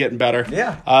 getting better.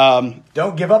 Yeah.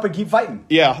 Don't give up and keep fighting.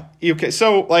 Yeah. Okay.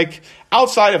 So, like,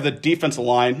 outside of the defensive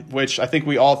line, which I think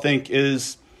we all think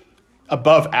is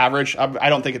above average, I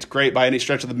don't think it's great by any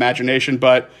stretch of the imagination,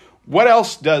 but what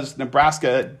else does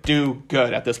Nebraska do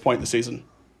good at this point in the season?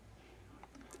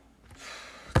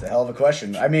 It's a hell of a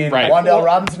question. I mean, Right. Wandale Well,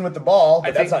 Robinson with the ball, but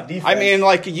I that's think- not defense. I mean,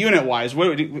 like, unit-wise,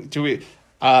 what do we...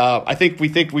 I think we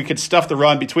could stuff the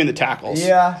run between the tackles.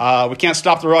 Yeah. We can't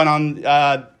stop the run on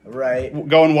right.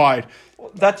 going wide.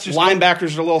 That's just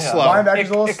Linebackers are a little slow. Linebackers a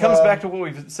little it comes slow. back to what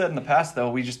we've said in the past, though.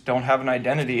 We just don't have an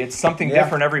identity. It's something Yeah.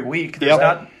 different every week. There's Yep.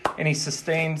 not any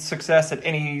sustained success at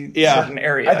any Yeah. certain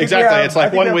area. I think Exactly. we have- It's like I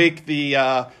think one we have- week the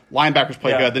linebackers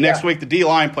play Yeah. good. The next Yeah. week the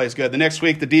D-line plays good. The next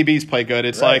week the DBs play good.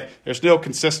 It's Right. like there's no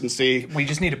consistency. We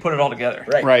just need to put it all together.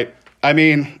 Right. Right. I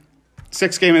mean,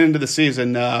 6 games into the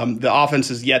season, the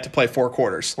offense is yet to play 4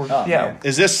 quarters. Oh, Yeah. man.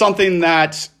 Is this something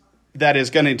that is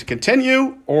going to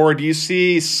continue, or do you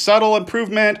see subtle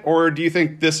improvement, or do you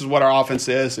think this is what our offense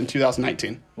is in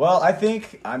 2019? Well, I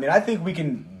think we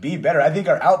can be better. I think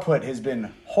our output has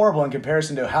been horrible in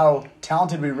comparison to how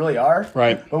talented we really are.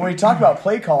 Right. But when we talked about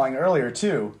play calling earlier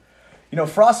too,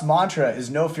 Frost's mantra is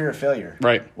no fear of failure.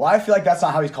 Right. Well, I feel like that's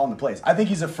not how he's calling the plays. I think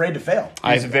he's afraid to fail.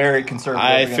 He's very conservative.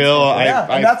 I against feel himself.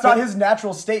 Yeah, and that's I- not his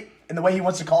natural state in the way he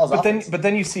wants to call his offense. But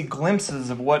then you see glimpses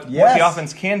of what Yes. the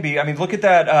offense can be. I mean, look at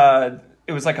that.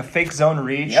 It was like a fake zone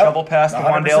read, Yep. shovel pass to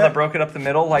 100%. Wandale that broke it up the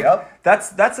middle. Like Yep. that's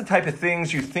the type of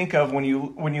things you think of when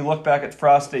you look back at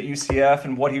Frost at UCF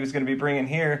and what he was going to be bringing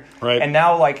here. Right. And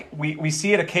now like we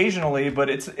see it occasionally, but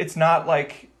it's not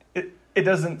like it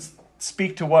doesn't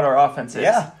speak to what our offense is.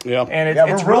 Yeah. Yeah. And yeah,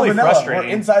 it's we're real really vanilla. frustrating.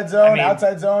 We're inside zone, I mean,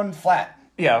 outside zone, flat.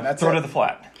 Yeah, That's throw it. to the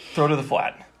flat. Throw to the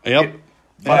flat. Yep.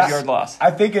 5-yard loss.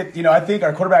 I think I think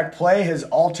our quarterback play has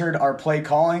altered our play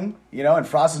calling. And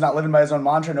Frost is not living by his own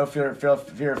mantra, no fear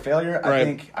of failure.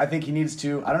 Right. I think he needs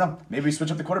to. I don't know. Maybe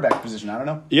switch up the quarterback position. I don't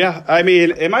know. Yeah, I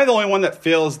mean, am I the only one that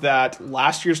feels that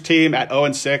last year's team at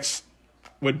 0-6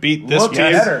 would beat this Looked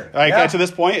team better. Yeah. to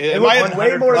this point? It Am I looked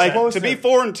way more explosive. to be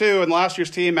 4-2 and last year's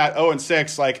team at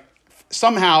 0-6? Like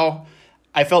somehow,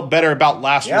 I felt better about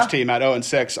last year's team at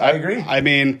 0-6. I agree. I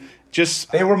mean,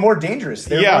 just they were more dangerous.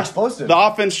 They were more explosive. The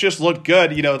offense just looked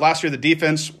good. Last year the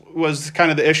defense was kind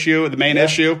of the issue, the main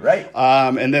issue. Right.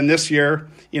 And then this year,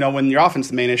 when your offense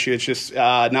is the main issue, it's just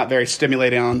not very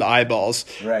stimulating on the eyeballs.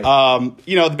 Right.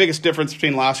 The biggest difference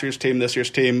between last year's team and this year's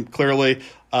team, clearly,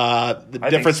 the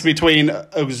difference between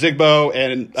Zigbo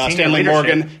and Stanley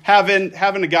Morgan, having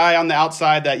a guy on the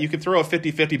outside that you can throw a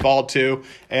 50-50 ball to,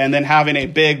 and then having a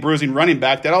big bruising running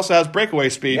back that also has breakaway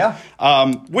speed. Yeah.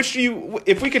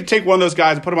 If we could take one of those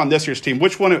guys and put him on this year's team,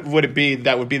 which one would it be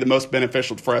that would be the most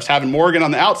beneficial for us? Having Morgan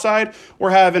on the outside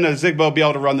or having a Zigbo be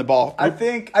able to run the ball? I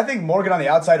think Morgan on the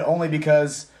outside only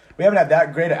because we haven't had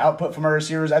that great an output from our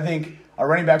receivers. I think our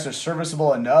running backs are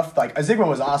serviceable enough. Like, Zigbo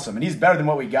was awesome, and he's better than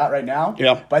what we got right now.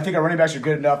 Yeah. But I think our running backs are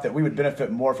good enough that we would benefit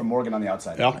more from Morgan on the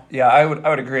outside. Yeah. Yeah, I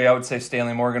would agree. I would say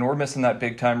Stanley Morgan. We're missing that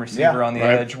big time receiver on the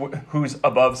edge who's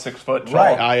above 6 foot tall.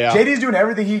 Right. Yeah. JD's doing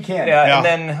everything he can. Yeah, and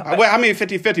then how many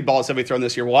 50-50 balls have we thrown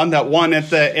this year? That one at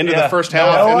the end of the first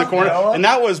half in the corner, and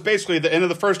that was basically the end of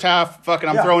the first half. I'm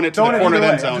throwing it to the corner of the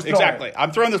end zone. Exactly.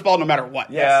 I'm throwing this ball no matter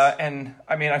what. Yeah, and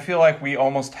I mean, I feel like we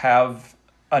almost have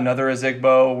another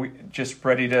Zigbo just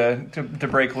ready to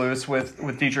break loose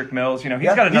with Dietrich Mills. He's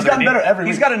gotten better every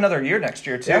week. He's got another year next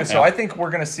year too. Yeah. So I think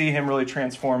we're going to see him really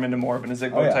transform into more of an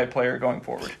Zigbo type player going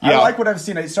forward. Yeah. I like what I've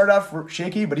seen. He started off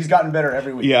shaky, but he's gotten better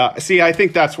every week. Yeah. See, I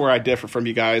think that's where I differ from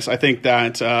you guys. I think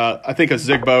that a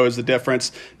Zigbo is the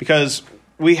difference because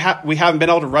we haven't been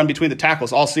able to run between the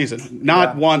tackles all season,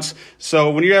 not once.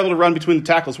 So when you're able to run between the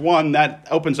tackles, that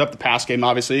opens up the pass game,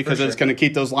 obviously, because it's going to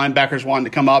keep those linebackers wanting to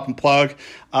come up and plug.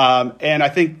 And I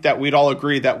think that we'd all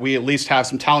agree that we at least have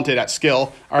some talented at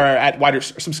skill or at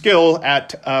some skill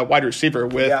at wide receiver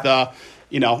with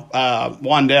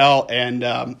Wandell and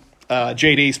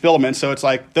JD Spillman. So it's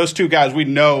like those two guys we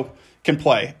know can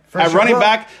play. At running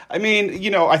back, I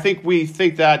mean, I think we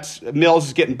think that Mills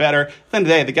is getting better. At the end of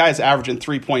the day, the guy's averaging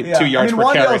 3.2 yards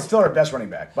per carry. Wandell's still our best running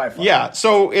back by far. Yeah,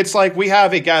 so it's like we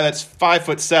have a guy that's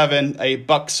 5'7",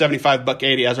 $175,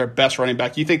 $180 as our best running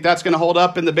back. You think that's going to hold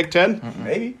up in the Big Ten?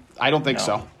 Maybe. I don't think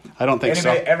so. I don't think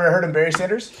Anybody ever heard of Barry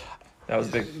Sanders? That was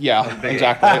big. Yeah,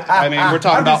 exactly. I mean, we're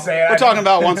talking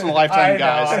about once in a lifetime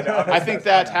guys. I think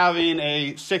that having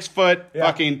a 6 foot,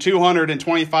 fucking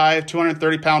 225,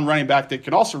 230 pound running back that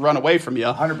can also run away from you,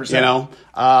 100%.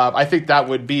 I think that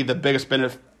would be the biggest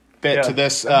benefit to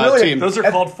this team. Those are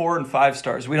called 4 and 5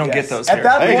 stars. We don't get those at here.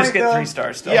 that They point, just get 3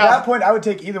 stars still. At that point, I would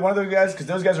take either one of those guys because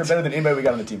those guys are better than anybody we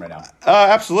got on the team right now.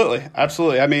 Absolutely.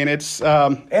 I mean, it's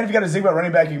and if you got a Zigbo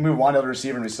running back, you can move Wandell to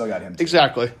receiver, and we still got him too.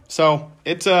 Exactly. So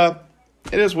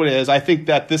it is what it is. I think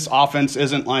that this offense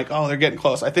isn't like, they're getting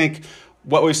close. I think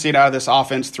what we've seen out of this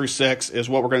offense through 6 is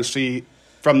what we're going to see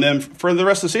from them for the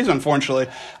rest of the season,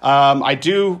 unfortunately. I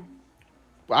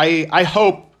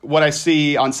hope what I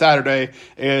see on Saturday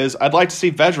is I'd like to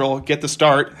see Vedral get the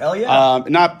start. Hell yeah.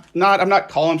 I'm not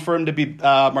calling for him to be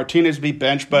Martinez to be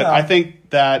benched, but I think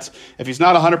that if he's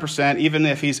not 100%, even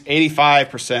if he's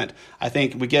 85%, I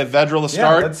think we give Vedral the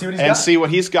start and see what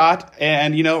he's got.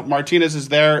 And, Martinez is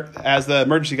there as the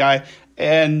emergency guy.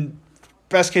 And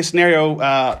best case scenario,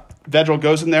 Vedral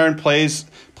goes in there and plays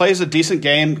a decent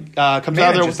game, comes out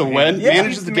of there with the win,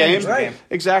 manages the game. Right.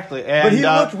 Exactly. But he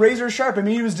looked razor sharp. I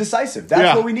mean, he was decisive.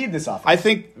 That's what we need this offense. I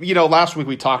think, last week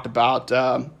we talked about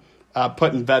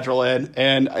putting Vedral in,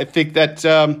 and I think that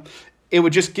it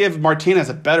would just give Martinez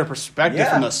a better perspective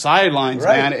from the sidelines,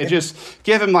 man. It just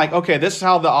give him like, okay, this is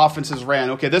how the offenses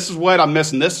ran. Okay, this is what I'm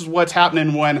missing. This is what's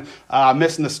happening when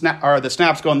missing the snap or the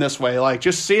snaps going this way. Like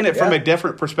just seeing it from a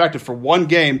different perspective for one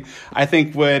game, I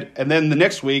think would. And then the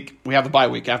next week we have the bye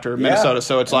week after Minnesota,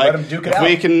 so it's like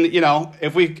we can,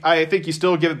 I think you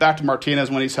still give it back to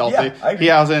Martinez when he's healthy. He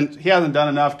hasn't done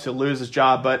enough to lose his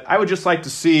job, but I would just like to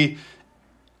see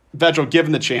Vedral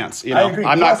given the chance. I agree.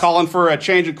 I'm not calling for a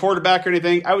change in quarterback or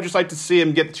anything. I would just like to see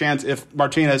him get the chance if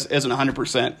Martinez isn't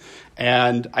 100%.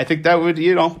 And I think that would,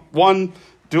 one,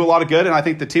 do a lot of good, and I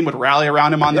think the team would rally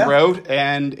around him on the road.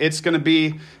 And it's going to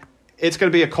be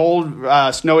a cold,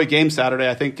 snowy game Saturday.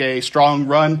 I think a strong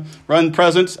run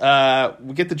presence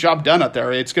will get the job done out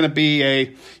there. It's going to be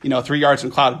a 3 yards in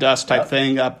a cloud of dust type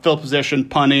thing, field position,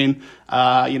 punting,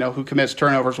 who commits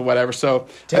turnovers or whatever. So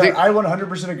Taylor, I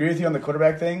 100% agree with you on the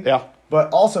quarterback thing. Yeah.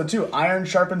 But also, too, iron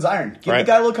sharpens iron. Give Right.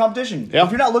 the guy a little competition. Yeah.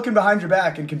 If you're not looking behind your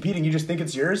back and competing, you just think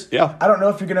it's yours. Yeah. I don't know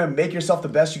if you're going to make yourself the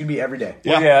best you can be every day.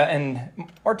 Yeah. Well, yeah, and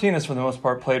Martinez, for the most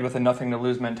part, played with a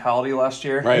nothing-to-lose mentality last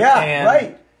year. Right. Yeah,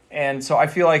 right. And so I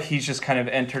feel like he's just kind of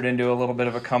entered into a little bit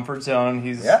of a comfort zone.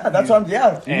 Yeah, that's what I'm.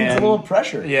 Yeah, he needs a and- little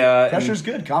pressure. yeah, pressure's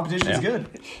good. Competition's good.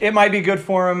 It might be good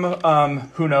for him.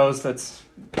 Who knows? That's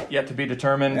yet to be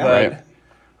determined. Yeah. But Right.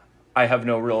 I have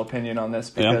no real opinion on this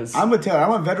because I'm with Taylor. I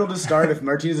want Vedral to start if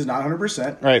Martinez is not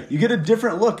 100%. Right. You get a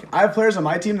different look. I have players on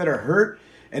my team that are hurt,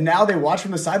 and now they watch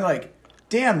from the side and they're like,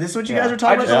 damn, this is what you guys are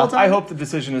talking about the whole time? I hope the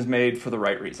decision is made for the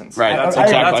right reasons. Right. That's,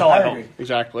 I- that's all I I hope. agree.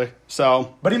 Exactly.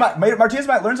 So, But Martinez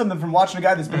might learn something from watching a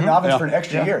guy that's been in the offense Yeah. for an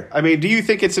extra year. I mean, do you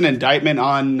think it's an indictment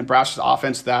on Nebraska's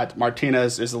offense that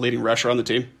Martinez is the leading rusher on the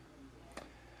team?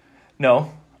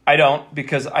 No, I don't,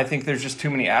 because I think there's just too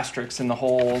many asterisks in the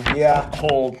whole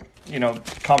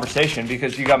conversation,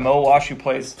 because you got Mo Wash who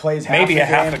plays maybe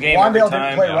half a game Wandale every didn't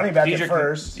time. play running back at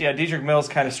first. Yeah, Dedrick Mills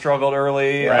kind of struggled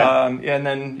early, Right. and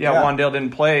then Yeah. Wandale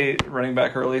didn't play running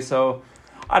back early. So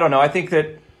I don't know. I think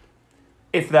that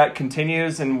if that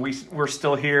continues and we're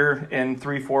still here in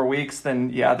 3-4 weeks,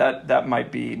 then that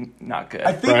might be not good.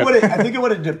 I think Right.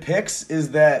 what it depicts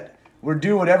is that we're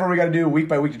doing whatever we got to do week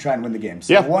by week to try and win the game.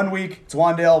 So Yeah. 1 week it's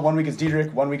Wandale, 1 week it's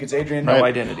Dedrick, 1 week it's Adrian. No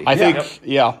identity. I think,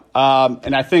 Yep.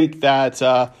 and I think that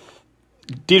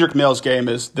Dedrick Mills' game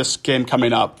is this game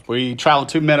coming up. We traveled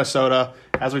to Minnesota,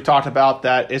 as we talked about,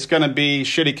 that it's going to be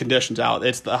shitty conditions out.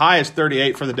 It's the high is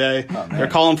 38 for the day. They're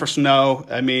calling for snow.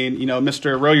 I mean,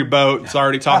 Mr. Row Your Boat is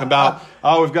already talking about,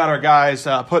 we've got our guys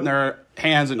putting their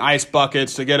hands in ice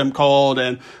buckets to get them cold,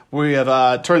 and we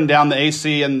have turned down the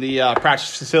AC in the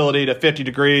practice facility to 50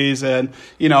 degrees, and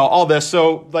all this.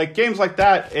 So like games like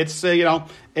that, it's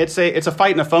it's a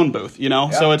fight in a phone booth,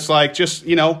 So it's like just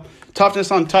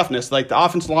toughness on toughness. Like the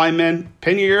offensive linemen,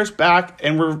 pin your ears back,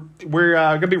 and we're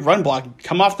going to be run blocking.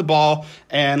 Come off the ball,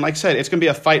 and like I said, it's going to be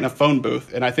a fight in a phone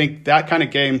booth. And I think that kind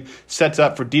of game sets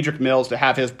up for Dedrick Mills to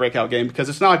have his breakout game, because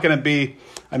it's not going to be.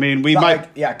 I mean, we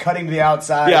might. Cutting to the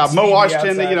outside. Yeah, speeding Mo to the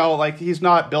Washington, outside. he's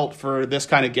not built for this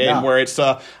kind of game No. where it's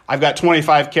I've got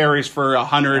 25 carries for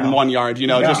 101 yards,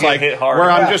 just Get like hit hard where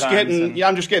I'm at just times getting and-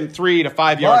 I'm just getting 3 to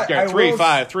 5 yards, But I three, will-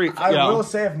 5, 3. I will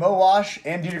say if Mo Wash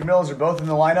and Dedrick Mills are both in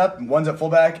the lineup, and one's at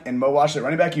fullback and Mo Wash at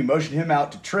running back, you motion him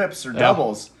out to trips or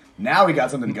doubles. Now we got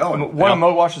something going. One of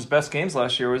Mo Wash's best games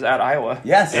last year was at Iowa.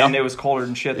 Yes. And Yeah. it was colder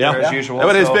than shit Yeah. there as Yeah. usual.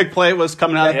 But his so- big play was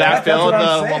coming out of the Yeah, backfield That's what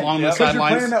I'm saying. along the Because you're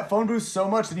playing in sidelines. that phone booth so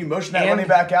much that you motion that And- running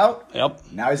back out. Yep.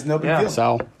 Now he's in the open Yeah. field.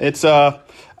 So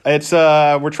it's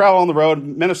we're traveling on the road.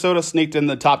 Minnesota sneaked in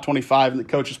the top 25 in the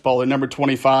coaches poll. They're number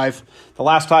 25. The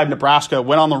last time Nebraska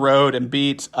went on the road and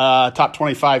beat top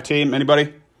 25 team.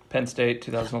 Anybody? Penn State,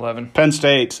 2011. Penn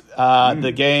State.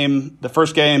 The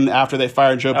first game after they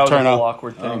fired Joe That was a whole Paterno.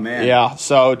 awkward thing. Oh man. Yeah.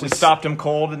 So We stopped him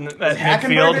cold in the, at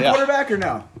Hackenberg midfield. the quarterback or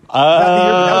no? That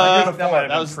might have that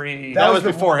been was- pre. That was was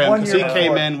the before him, one because he year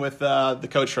came before. in with the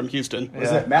coach from Houston.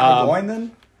 Was it Matt McGloin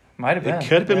then? Might have been. It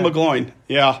could have been McGloin.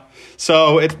 Yeah.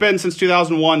 So it's been since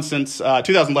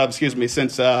 2011, excuse me,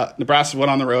 since Nebraska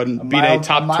went on the road and beat a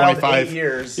top mild 25. 8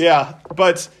 years. Yeah.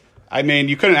 But, I mean,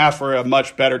 you couldn't ask for a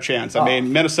much better chance. I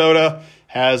mean, Minnesota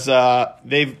has, they're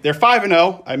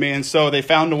 5-0. I mean, so they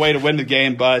found a way to win the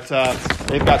game, but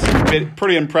they've got some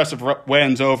pretty impressive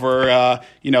wins over,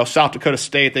 South Dakota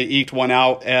State. They eked one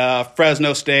out.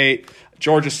 Fresno State,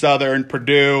 Georgia Southern,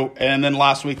 Purdue, and then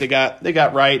last week they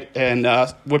got right and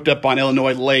whipped up on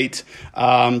Illinois late.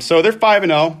 So they're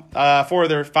 5-0. 4 of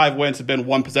their 5 wins have been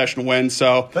one possession wins.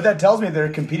 So But that tells me they're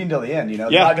competing till the end.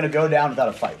 They're Yeah. not going to go down without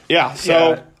a fight. yeah, so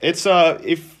Yeah. it's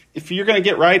if you're going to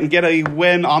get right and get a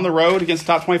win on the road against a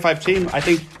top 25 team, I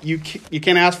think you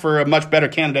can't ask for a much better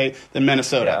candidate than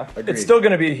Minnesota. Yeah. Agreed. It's still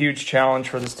going to be a huge challenge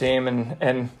for this team,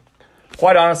 and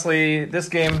quite honestly, this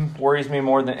game worries me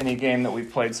more than any game that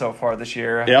we've played so far this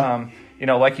year. Yeah.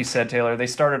 Like you said, Taylor, they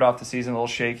started off the season a little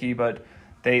shaky, but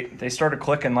they started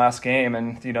clicking last game,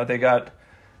 and they've got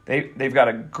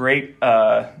a great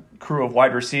crew of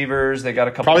wide receivers. They got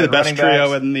a couple Probably of the best running trio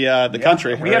backs. in the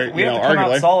country. We have to come out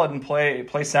arguably. solid and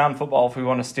play sound football if we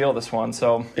want to steal this one.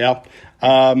 So Yeah.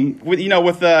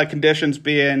 With the conditions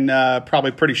being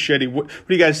probably pretty shitty, what do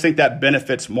you guys think that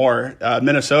benefits more,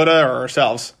 Minnesota or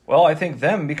ourselves? Well, I think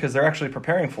them, because they're actually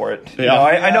preparing for it. Yeah.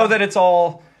 I know that it's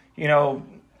all,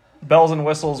 bells and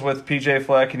whistles with PJ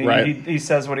Fleck, and Right. he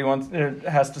says what he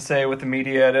has to say with the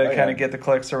media to yeah. kind of get the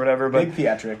clicks or whatever. But Big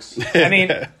theatrics. I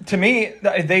mean, to me,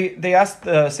 they asked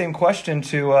the same question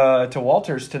to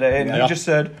Walters today, and Yeah. he just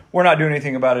said, "We're not doing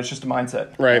anything about it. It's just a mindset."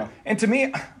 Right. And to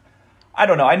me, I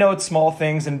don't know. I know it's small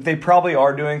things, and they probably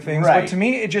are doing things, Right. but to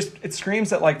me, it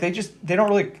screams that like they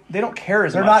don't care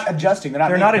as They're much. not adjusting.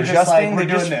 They're not just adjusting. like, we're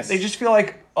they doing this. They just feel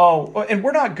like, oh, and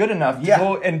we're not good enough to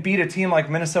go and beat a team like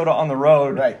Minnesota on the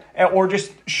road, Right. or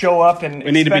just show up and.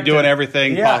 We need to be doing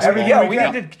everything possible. We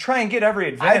need to try and get every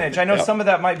advantage. I know Yep. some of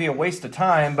that might be a waste of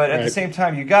time, but at the same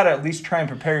time, you got to at least try and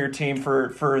prepare your team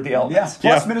for the elements.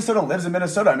 Plus, Minnesota lives in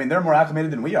Minnesota. I mean, they're more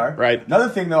acclimated than we are. Right. Another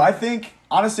thing, though,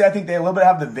 honestly, I think they a little bit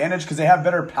have the advantage because they have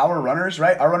better power runners,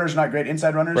 right? Our runners are not great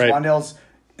inside runners. Right. Wandale's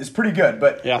is pretty good,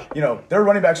 but Yeah. their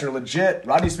running backs are legit.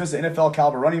 Rodney Smith's an NFL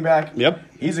caliber running back. Yep.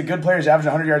 He's a good player. He's averaging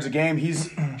 100 yards a game.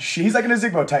 He's like an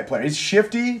Ezigbo type player. He's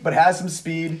shifty, but has some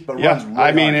speed, but runs really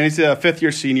hard. and he's a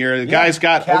fifth-year senior. The guy's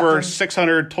got over captain.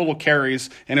 600 total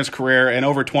carries in his career and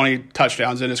over 20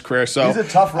 touchdowns in his career. So He's a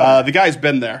tough runner. the guy's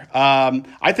been there.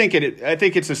 I think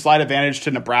it's a slight advantage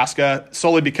to Nebraska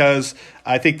solely because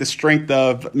I think the strength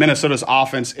of Minnesota's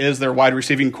offense is their wide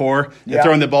receiving core. They're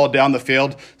throwing the ball down the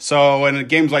field. So in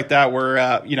games like that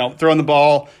where throwing the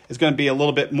ball is going to be a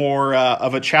little bit more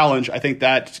of a challenge, I think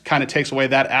that kind of takes away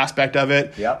that aspect of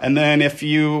it. Yep. And then if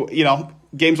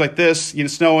games like this,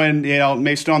 snowing,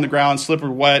 may snow on the ground, slippery,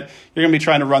 wet, you're going to be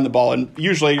trying to run the ball. And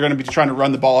usually you're going to be trying to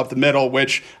run the ball up the middle,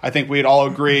 which I think we'd all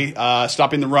agree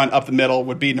stopping the run up the middle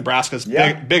would be Nebraska's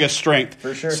biggest strength.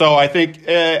 For sure. So I think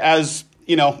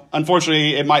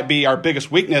unfortunately, it might be our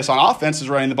biggest weakness on offense is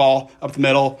running the ball up the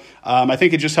middle. I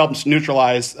think it just helps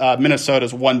neutralize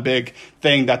Minnesota's one big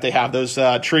thing that they have, those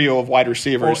trio of wide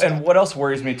receivers. Well, and what else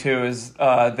worries me too is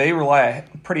they rely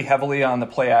pretty heavily on the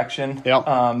play action, Yep.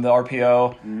 the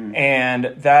RPO, and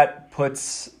that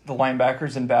puts the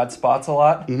linebackers in bad spots a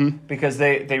lot because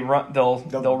they run they'll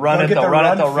run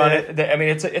it.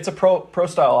 It's a pro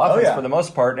style offense for the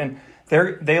most part, and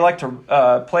they like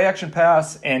to play action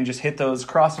pass and just hit those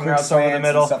crossing Quick routes over the slants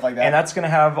middle, and stuff like that. and that's going to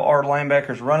have our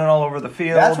linebackers running all over the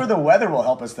field. That's where the weather will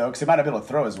help us, though, because they might not be able to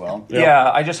throw as well. Yeah,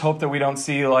 I just hope that we don't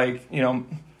see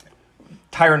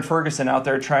Tyron Ferguson out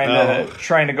there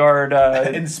trying to guard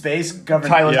In space,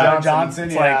 covering Tyler Johnson.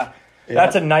 It's yeah. like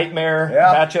that's a nightmare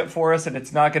matchup for us, and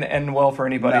it's not going to end well for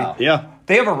anybody. No. Yeah.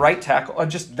 They have a right tackle.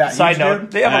 Just That side huge note,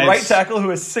 dude? they have a Nice. right tackle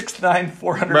who is 6'9",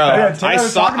 400 Bro, pounds. Taylor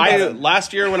was talking about it.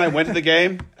 last year when I went to the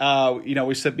game,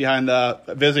 we sit behind the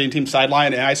visiting team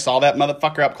sideline, and I saw that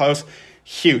motherfucker up close.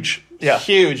 Huge. Yeah.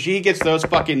 Huge. He gets those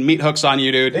fucking meat hooks on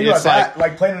you, dude. Think It's about that,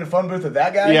 like playing in a phone booth with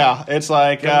that guy. yeah, it's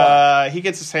like luck. he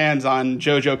gets his hands on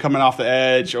JoJo coming off the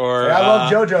edge, or I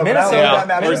love JoJo, but I don't know Yeah. that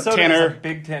matters. Minnesota Tanner. is a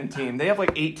Big Ten team. They have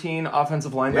like 18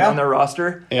 offensive linemen Yeah. on their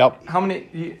roster. Yep. How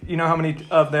many? You know how many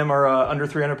of them are under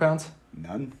 300 pounds?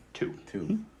 None. Two.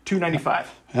 295.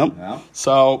 Yep. Yeah.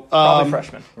 So Probably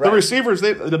freshmen. The receivers,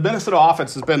 the Minnesota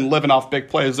offense has been living off big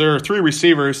plays. There are three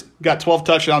receivers, got 12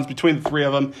 touchdowns between the three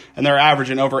of them, and they're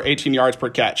averaging over 18 yards per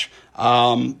catch. It's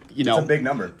a big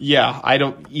number. Yeah, I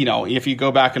don't. If you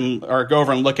go back or go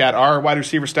over and look at our wide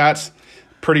receiver stats,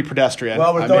 pretty pedestrian.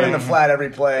 Well, we're throwing in the flat every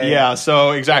play. Yeah,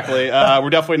 so exactly. We're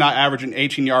definitely not averaging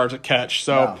 18 yards a catch.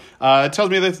 So it tells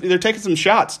me that they're taking some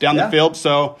shots down the field.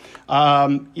 So,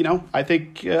 I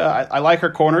think I like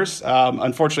our corners.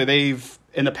 Unfortunately, they've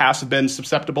in the past have been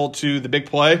susceptible to the big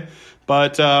play.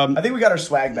 But I think we got our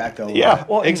swag back, though. yeah,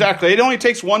 well, exactly. It only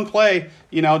takes one play,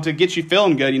 to get you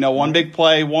feeling good. One big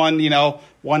play,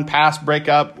 one pass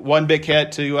breakup, one big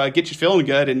hit to get you feeling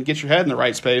good and get your head in the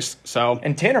right space. So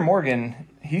And Tanner Morgan,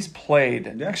 he's played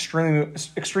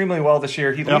extremely well this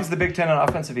year. He leads the Big Ten in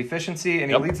offensive efficiency,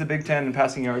 and he leads the Big Ten in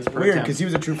passing yards per Weird, attempt. because he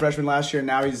was a true freshman last year, and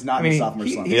now he's not in the sophomore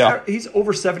slump. He's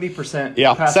over 70%.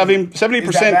 yeah, passing.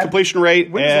 70% completion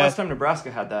rate. When was the last time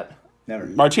Nebraska had that? Never.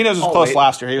 Martinez was close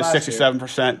last year. He was Last year.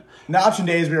 67%. In the option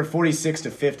days, we were 46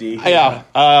 to 50. Yeah.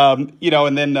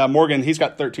 And then Morgan, he's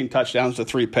got 13 touchdowns to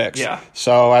 3 picks. Yeah.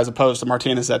 So as opposed to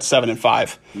Martinez at 7 and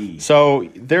 5. So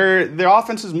their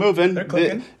offense is moving. They're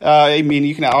clicking.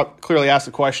 You can clearly ask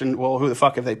the question, well, who the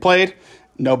fuck have they played?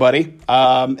 Nobody.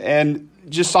 And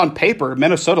just on paper,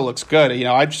 Minnesota looks good.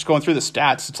 I'm just going through the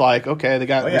stats. It's like, okay, they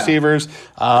got receivers.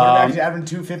 Quarterback's averaging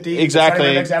 250. exactly.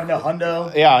 Quarterback's averaging a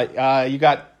hundo. Yeah, you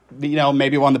got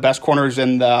maybe one of the best corners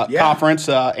in the conference,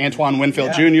 Antoine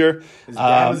Winfield Jr. His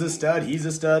dad was a stud. He's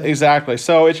a stud. Exactly.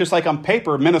 So it's just like on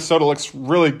paper, Minnesota looks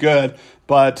really good.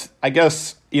 But I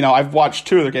guess, I've watched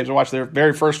 2 of their games. I watched their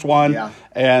very first one,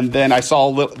 and then I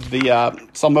saw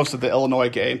saw most of the Illinois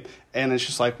game. And it's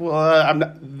just like, well,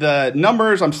 the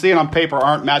numbers I'm seeing on paper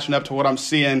aren't matching up to what I'm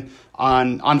seeing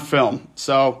on film.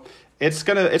 So it's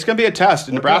gonna be a test.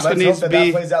 And Nebraska needs to be.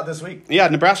 That plays out this week. Yeah,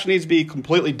 Nebraska needs to be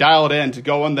completely dialed in to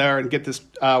go in there and get this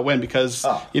win because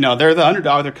they're the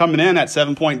underdog. They're coming in at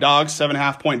 7-point dogs,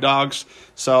 7.5-point dogs.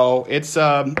 So it's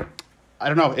I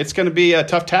don't know. It's going to be a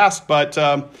tough task, but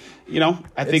I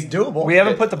think It's doable. We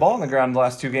haven't put the ball in the ground the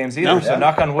last 2 games either, No. so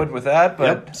knock on wood with that.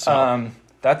 But Yep, so.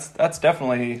 that's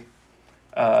definitely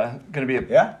going to be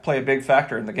play a big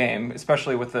factor in the game,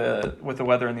 especially with the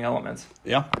weather and the elements.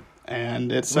 Yeah.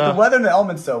 And it's With the weather and the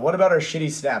elements, though, what about our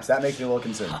shitty snaps? That makes me a little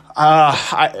concerned. like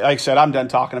I said, I'm done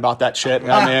talking about that shit.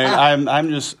 I mean, I'm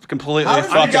just completely How does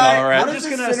the fucking guy- over how it. I'm does just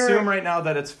the going to center- assume right now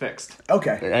that it's fixed.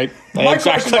 Okay. Right? My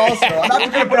question also, I'm not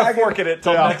going to brag Fork it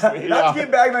till next week. Not to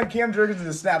get bagging on Cam Jurgens and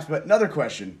the snaps, but another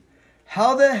question.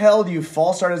 How the hell do you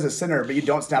false start as a center, but you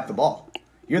don't snap the ball?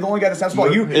 You're the only guy that snaps the ball.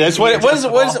 That's what it was.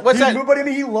 What's that?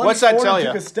 He lunged What's that forward tell and you?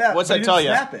 took a step, What's but that he tell didn't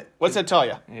you? snap it. What's that tell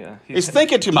you? Yeah, He's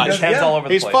thinking too much. does- Hands Yeah. all over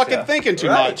the He's place. fucking yeah. thinking too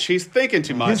Right. much. He's thinking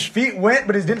too His much. feet went,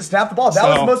 but he didn't snap the ball. That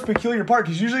was So- the most peculiar part,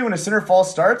 because usually when a center false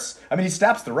starts, I mean, he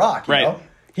snaps the rock, you Right. know?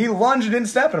 He lunged and didn't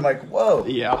step, and I'm like, whoa.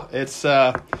 Yeah, it's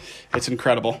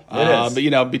incredible. It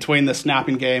is. But between the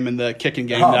snapping game and the kicking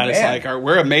game, Oh, that it's man. like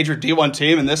we're a major D1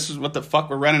 team, and this is what the fuck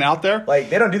we're running out there. Like,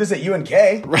 they don't do this at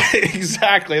UNK. Right,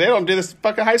 exactly. They don't do this to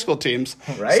fucking high school teams.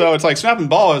 Right. So it's like snapping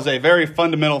ball is a very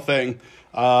fundamental thing.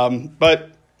 But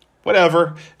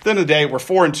whatever. At the end of the day, we're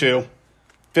 4-2.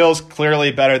 Feels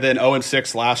clearly better than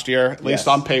 0-6 last year, at least Yes.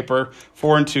 on paper.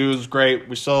 4-2 is great.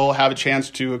 We still have a chance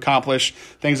to accomplish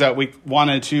things that we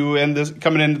wanted to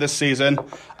coming into this season.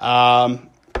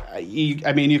 You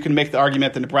can make the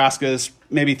argument that Nebraska is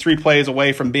maybe 3 plays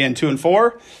away from being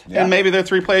 2-4, Yeah. and maybe they're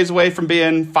 3 plays away from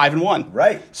being 5-1.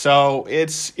 Right. So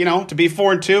it's to be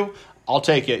 4-2, I'll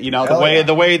take it. Hell yeah.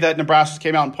 The way that Nebraska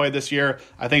came out and played this year,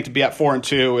 I think to be at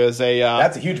 4-2 is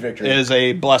That's a huge victory. is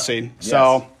a blessing. Yes.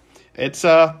 So it's it's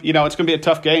going to be a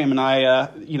tough game, and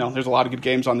there's a lot of good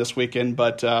games on this weekend,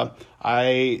 but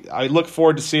I look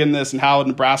forward to seeing this and how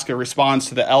Nebraska responds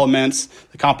to the elements,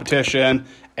 the competition,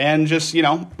 and just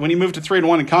when you move to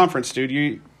 3-1 in conference, dude,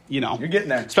 you're getting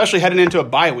there. especially heading into a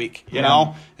bye week.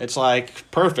 It's like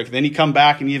perfect. Then you come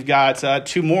back and you've got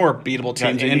 2 more beatable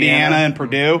teams, Indiana and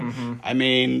Purdue. I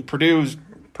mean, Purdue's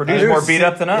more beat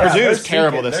up than us. they're Purdue's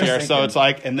terrible sinking. this They're year, so sinking. it's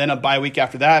like, and then a bye week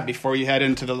after that before you head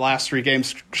into the last 3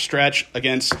 games stretch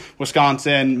against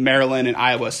Wisconsin, Maryland, and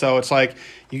Iowa. So it's like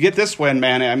you get this win,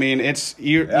 man. I mean,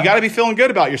 you got to be feeling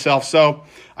good about yourself. So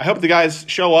I hope the guys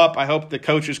show up. I hope the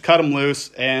coaches cut them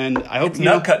loose, and I hope It's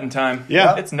nut cutting time.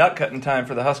 Yeah. It's nut cutting time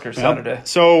for the Huskers Saturday.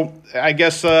 So I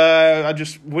guess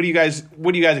what do you guys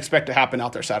expect to happen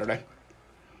out there Saturday?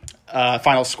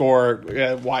 Final score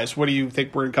wise, what do you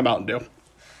think we're gonna come out and do?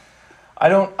 I'm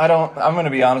going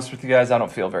to be honest with you guys. I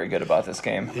don't feel very good about this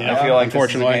game. Yeah, I feel like this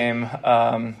is a unfortunately.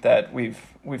 game that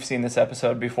we've seen this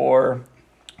episode before.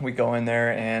 We go in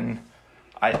there and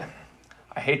I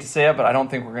hate to say it, but I don't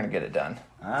think we're going to get it done.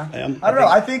 Yeah. I don't know.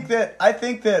 I think that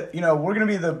we're going to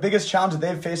be the biggest challenge that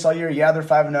they've faced all year. Yeah, they're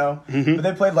 5-0, but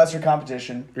they played lesser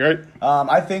competition. Right.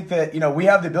 I think that we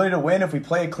have the ability to win if we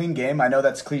play a clean game. I know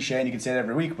that's cliche and you can say that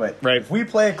every week, but Right. if we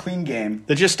play a clean game,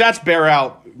 The stats bear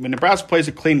out. When Nebraska plays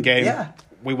a clean game, Yeah.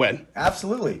 we win.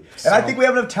 absolutely. And I think we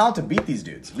have enough talent to beat these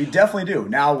dudes. We definitely do.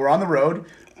 Now we're on the road.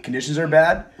 Conditions are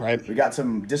bad. Right. We got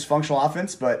some dysfunctional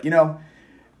offense, but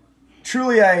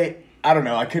truly I don't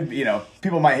know. I could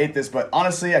people might hate this, but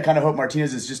honestly, I kind of hope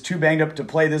Martinez is just too banged up to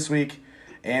play this week,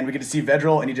 and we get to see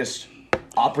Vedral, and he just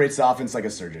operates the offense like a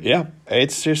surgeon. Yeah,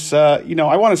 it's just I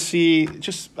want to see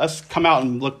just us come out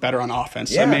and look better on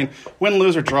offense. Yeah. I mean, win,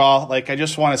 lose, or draw. Like I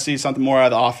just want to see something more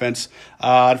out of the offense.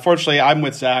 Unfortunately, I'm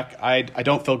with Zach. I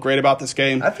don't feel great about this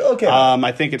game. I feel okay.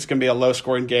 I think it's going to be a low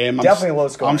scoring game. Definitely low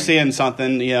scoring. I'm seeing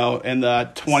something in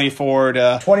the 24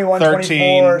 to 21,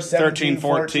 13, 24, 13,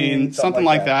 14, something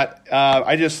like that.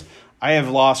 I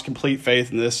have lost complete faith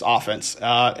in this offense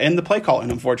and the play calling,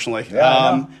 unfortunately. Yeah,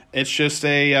 I know. It's just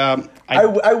I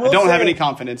will don't have say any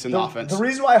confidence in the offense. The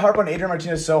reason why I harp on Adrian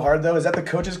Martinez so hard, though, is at the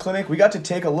coaches' clinic, we got to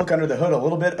take a look under the hood a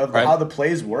little bit of Right. how the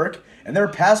plays work. And their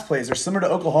pass plays are similar to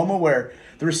Oklahoma, where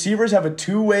the receivers have a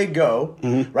two-way go,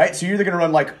 Mm-hmm. right? So you're either going to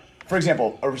run like, for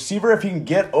example, a receiver, if he can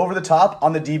get over the top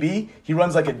on the DB, he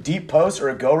runs like a deep post or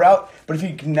a go route. But if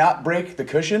he cannot break the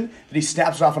cushion, then he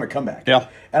snaps it off on a comeback. Yeah.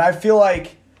 And I feel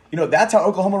like, that's how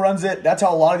Oklahoma runs it. That's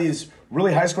how a lot of these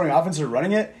really high-scoring offenses are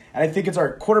running it. And I think it's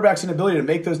our quarterback's inability to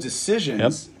make those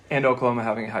decisions. Yep. And Oklahoma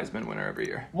having a Heisman winner every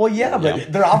year. Well, yeah,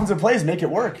 but their offensive plays make it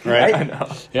work, Right. right? I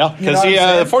know. Yeah, You know because what I'm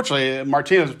saying? unfortunately,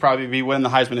 Martinez would probably be winning the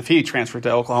Heisman if he transferred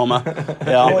to Oklahoma.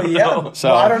 Yeah. Well, yeah. So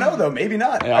Well, I don't know, though. Maybe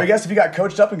not. Yeah. I guess if you got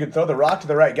coached up and could throw the rock to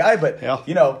the right guy, but, Yeah.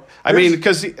 I there's- mean,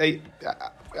 because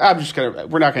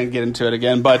we're not going to get into it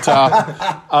again, but like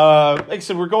I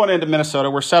said, we're going into Minnesota.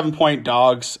 We're 7-point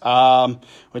dogs,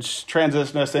 which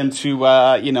transitions us into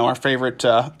our favorite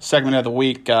segment of the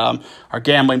week, our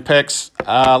gambling picks.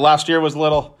 Last year was a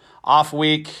little off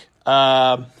week.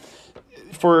 For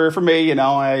me, you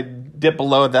know, I dipped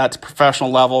below that to professional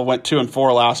level. Went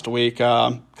 2-4 last week.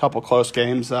 Couple close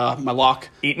games. My lock.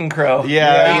 Eating crow.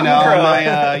 Yeah, Eating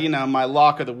crow. my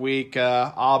lock of the week,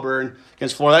 Auburn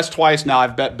against Florida. That's twice now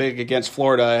I've bet big against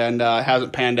Florida, and it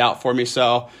hasn't panned out for me.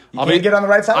 So I'll get on the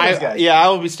right side of those guys. Yeah, I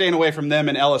will be staying away from them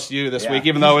in LSU this week,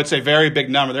 even though it's a very big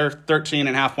number. They're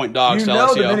 13.5-point dogs. You to know,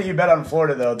 LSU. the minute you bet on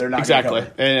Florida, though, they're not exactly,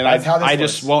 gonna cover. and That's how this I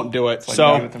works. just won't do it. Like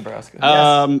So, with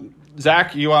Nebraska.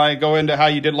 Zach, you want to go into how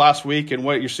you did last week and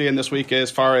what you're seeing this week as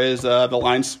far as the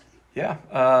lines? Yeah,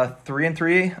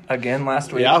 3-3 again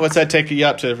last week. Yeah, what's that take you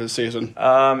up to for the season?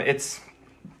 It's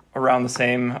around the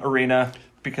same arena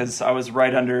because I was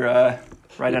right under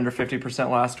 50%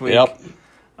 last week. Yep.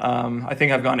 I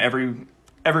think I've gone every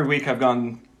week. I've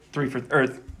gone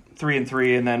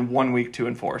 3-3, and then 1 week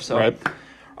 2-4. So Right.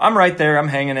 I'm right there. I'm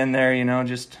hanging in there. You know,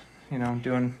 just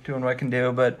doing what I can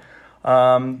do. But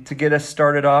to get us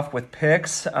started off with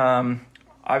picks,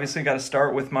 obviously got to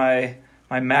start with my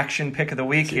Maction pick of the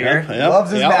week here. Yep.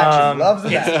 Loves his Yep. action. Loves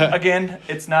his action. Again,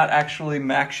 it's not actually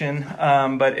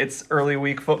Maction, but it's early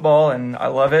week football, and I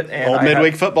love it. And Old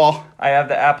midweek football. I have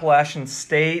the Appalachian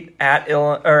State at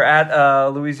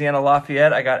Louisiana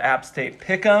Lafayette. I got App State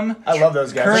Pick'em. I love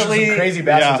those guys. There's Currently- some crazy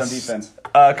bastards Yes. on defense.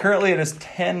 Currently, it is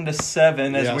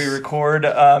 10-7 as Yes. we record.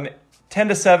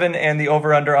 10-7, and the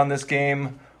over/under on this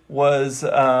game was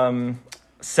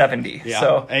 70. Yeah.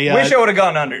 So A, wish I would have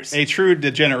gone unders. A true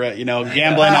degenerate,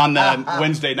 gambling on the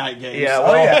Wednesday night games. Yeah,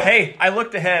 well, hey, I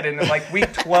looked ahead, and like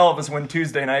week 12 is when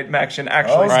Tuesday night action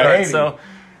actually right. starts. So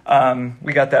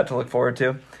we got that to look forward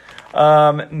to.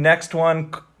 Next one,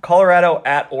 Colorado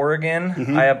at Oregon.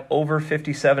 Mm-hmm. I have over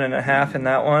 57.5 in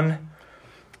that one.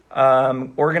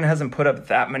 Oregon hasn't put up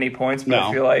that many points, but No.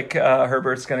 I feel like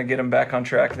Herbert's going to get them back on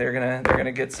track. They're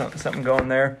gonna get something going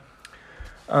there.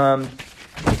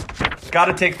 Got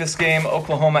to take this game,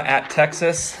 Oklahoma at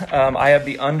Texas. I have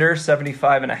the under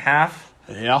 75.5.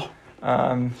 Yeah.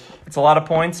 It's a lot of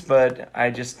points, but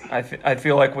I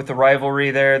feel like with the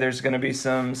rivalry there's going to be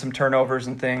some turnovers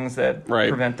and things that Right.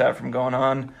 prevent that from going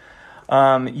on.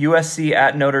 USC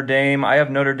at Notre Dame. I have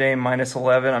Notre Dame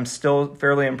 -11. I'm still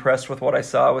fairly impressed with what I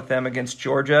saw with them against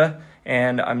Georgia,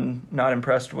 and I'm not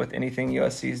impressed with anything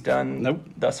USC's done Nope.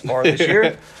 thus far this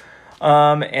year.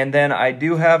 And then I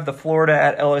do have the Florida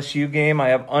at LSU game. I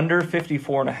have under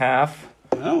 54.5.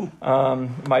 Oh.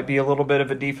 Might be a little bit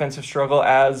of a defensive struggle,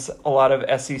 as a lot of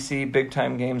SEC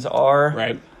big-time games are.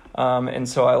 Right. And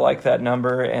so I like that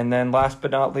number. And then last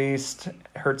but not least,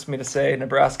 hurts me to say,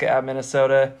 Nebraska at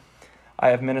Minnesota. I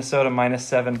have Minnesota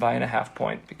 -7 by a half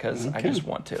point because I just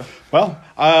want to. Well,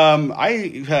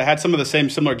 I had some of the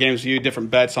similar games as you,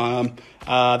 different bets on them.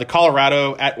 The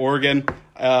Colorado at Oregon.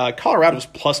 Colorado was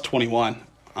 +21.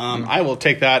 I will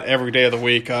take that every day of the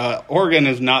week. Oregon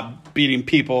is not beating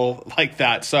people like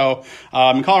that. So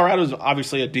Colorado is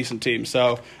obviously a decent team.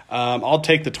 So I'll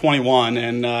take the 21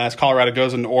 and as Colorado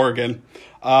goes into Oregon.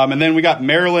 And then we got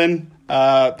Maryland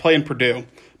playing Purdue.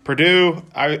 Purdue,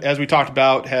 as we talked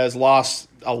about, has lost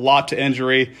a lot to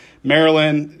injury.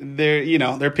 Maryland,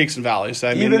 they're peaks and valleys.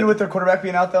 Even with their quarterback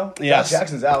being out, though? Yes. Josh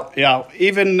Jackson's out. Yeah,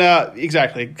 even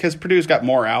exactly, because Purdue's got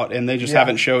more out, and they just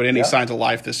haven't showed any signs of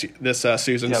life this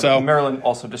season. Yeah, so but Maryland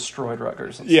also destroyed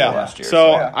Rutgers last year.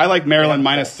 So I like Maryland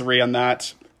 -3 on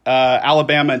that.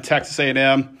 Alabama and Texas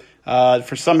A&M.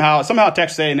 For somehow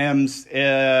Texas A&M's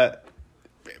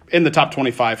in the top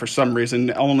 25 for some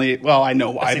reason. I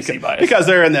know why. SEC bias. Because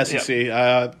they're in the SEC.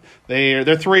 Yep. They're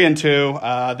 3-2.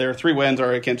 Their 3 wins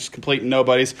are against complete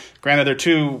nobodies. Granted, their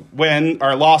 2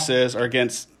 losses are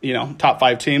against top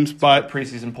 5 teams, but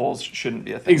preseason polls shouldn't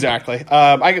be a thing. Exactly.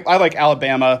 I like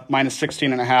Alabama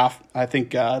 -16.5. I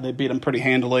think they beat them pretty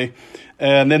handily.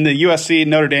 And then the USC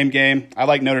Notre Dame game, I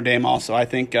like Notre Dame also. I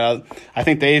think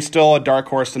they still a dark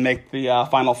horse to make the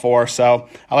Final Four. So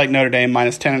I like Notre Dame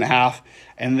 -10.5.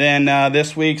 And then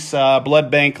this week's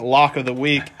Blood Bank lock of the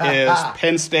week is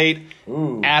Penn State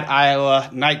at Iowa,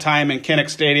 nighttime in Kinnick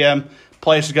Stadium.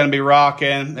 Place is going to be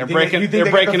rocking. They're breaking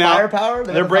out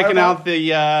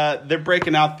the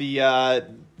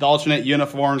alternate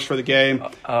uniforms for the game.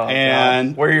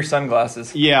 And wear your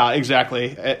sunglasses. Yeah,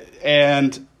 exactly.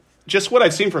 And just what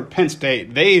I've seen from Penn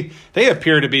State, they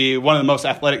appear to be one of the most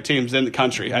athletic teams in the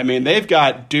country. I mean, they've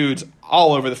got dudes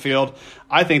all over the field.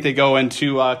 I think they go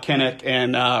into Kinnick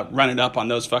and run it up on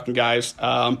those fucking guys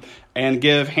and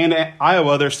hand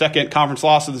Iowa their second conference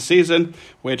loss of the season,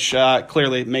 which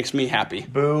clearly makes me happy.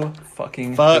 Boo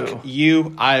fucking Fuck boo.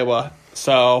 you, Iowa.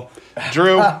 So,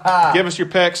 Drew, give us your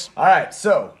picks. All right,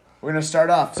 so We're going to start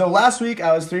off. So last week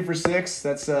I was 3 for 6.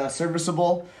 That's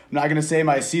serviceable. I'm not going to say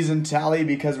my season tally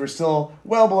because we're still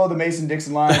well below the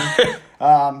Mason-Dixon line.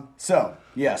 So,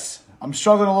 yes, I'm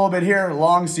struggling a little bit here.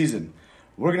 Long season.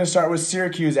 We're going to start with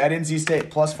Syracuse at NC State,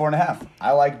 plus 4.5.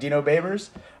 I like Dino Babers.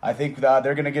 I think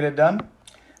they're going to get it done.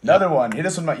 Another one.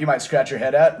 This one you might scratch your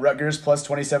head at. Rutgers plus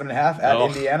 27.5 at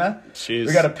Indiana. Jeez.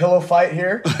 We got a pillow fight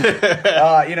here.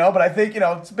 But I think,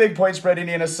 it's a big point spread.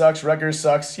 Indiana sucks. Rutgers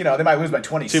sucks. They might lose by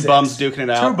 26. Two bums duking it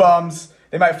out. Two bums.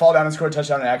 They might fall down and score a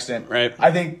touchdown on accident. Right.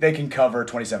 I think they can cover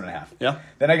 27.5. Yeah.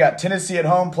 Then I got Tennessee at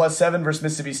home plus 7 versus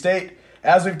Mississippi State.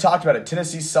 As we've talked about it,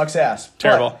 Tennessee sucks ass.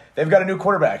 Terrible. But they've got a new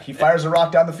quarterback. He fires a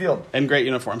rock down the field. And great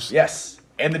uniforms. Yes.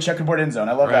 And the checkerboard end zone.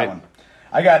 I love Right. that one.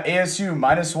 I got ASU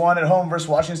 -1 at home versus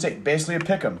Washington State. Basically a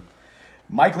pick 'em.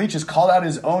 Mike Leach has called out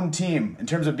his own team in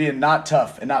terms of being not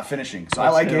tough and not finishing. So I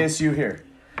like new. ASU here.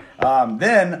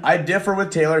 Then I differ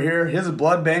with Taylor here. His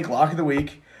blood bank lock of the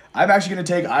week. I'm actually going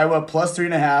to take Iowa plus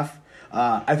 3.5.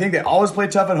 I think they always play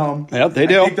tough at home. Yep, they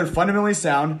do. I think they're fundamentally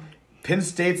sound. Penn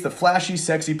State's the flashy,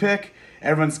 sexy pick.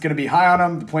 Everyone's going to be high on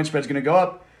them. The point spread's going to go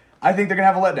up. I think they're going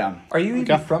to have a letdown. Are you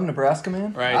even from Nebraska,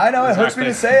 man? Right. I know, it hurts me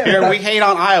to say it. Here, we hate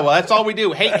on Iowa. That's all we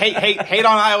do. Hate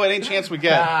on Iowa any chance we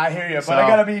get. I hear you, but So- I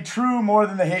got to be true more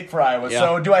than the hate for Iowa. Yeah.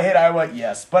 So do I hate Iowa?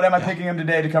 Yes. But am I picking them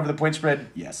today to cover the point spread?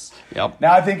 Yes. Yep.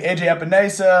 Now I think AJ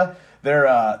Epinesa,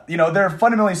 they're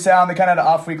fundamentally sound. They kind of had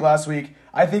an off week last week.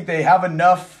 I think they have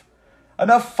enough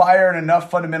fire and enough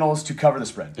fundamentals to cover the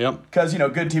spread. Yep. Because,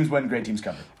 good teams win, great teams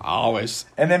cover. Always.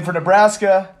 And then for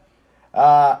Nebraska,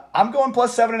 I'm going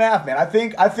plus 7.5, man. I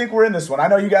think we're in this one. I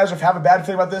know you guys have a bad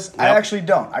feeling about this. I Yep. actually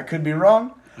don't. I could be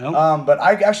wrong. Yep. But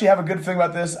I actually have a good feeling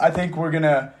about this. I think we're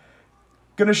gonna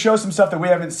show some stuff that we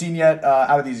haven't seen yet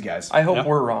out of these guys. I hope Yeah.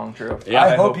 we're wrong, Drew. Yeah.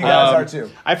 I hope you guys are too.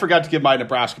 I forgot to give my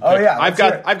Nebraska pick. Oh, yeah, I've let's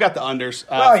hear it. got the unders.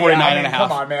 Oh, 49.5.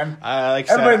 come on, man. Like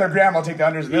I Everybody and said, their grandma will take the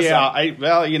unders in this yeah,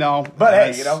 one. But But,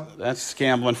 hey, that's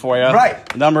gambling for you. Right.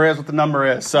 The number is what the number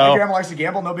is. Your So grandma likes to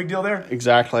gamble, no big deal there.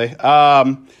 exactly.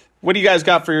 What do you guys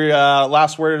got for your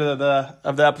last word of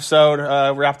the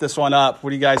episode? Wrap this one up.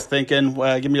 What are you guys thinking?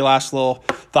 Give me your last little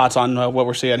thoughts on what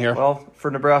we're seeing here. Well, for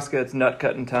Nebraska, it's nut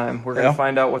cutting time. We're going to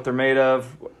find out what they're made of.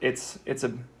 It's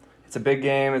a big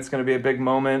game. It's going to be a big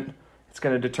moment. It's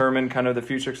going to determine kind of the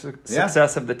future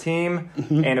success of the team.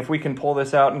 Mm-hmm. And if we can pull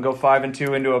this out and go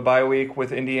 5-2 into a bye week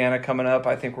with Indiana coming up,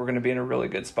 I think we're going to be in a really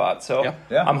good spot. So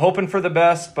Yeah. I'm hoping for the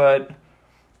best, but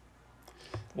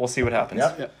we'll see what happens.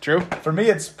 Yep. Yeah, Drew? For me,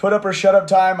 it's put up or shut up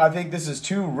time. I think this is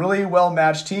two really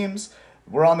well-matched teams.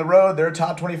 We're on the road. They're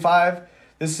top 25.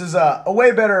 This is a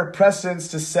way better precedence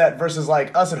to set versus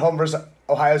like us at home versus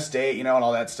Ohio State, and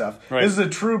all that stuff. Right. This is a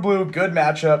true blue, good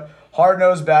matchup,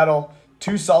 hard-nosed battle,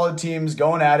 two solid teams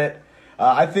going at it.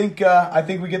 I think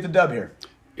we get the dub here.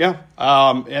 Yeah,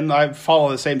 and I follow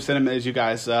the same sentiment as you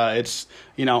guys. It's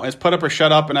put up or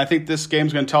shut up, and I think this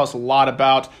game's going to tell us a lot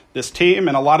about this team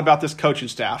and a lot about this coaching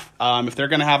staff. If they're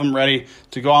going to have them ready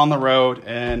to go on the road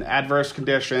in adverse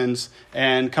conditions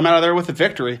and come out of there with a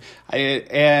victory,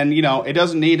 it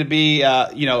doesn't need to be,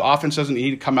 offense doesn't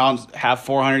need to come out and have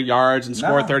 400 yards and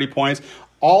score No. 30 points.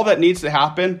 All that needs to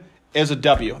happen is a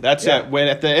W. That's Yeah. it. When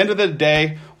at the end of the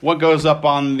day, what goes up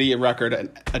on the record,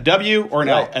 a W or an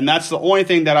L, Right. and that's the only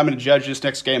thing that I'm going to judge this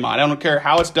next game on. I don't care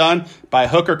how it's done, by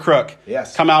hook or crook.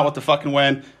 Yes. Come out with the fucking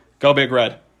win. Go Big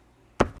Red.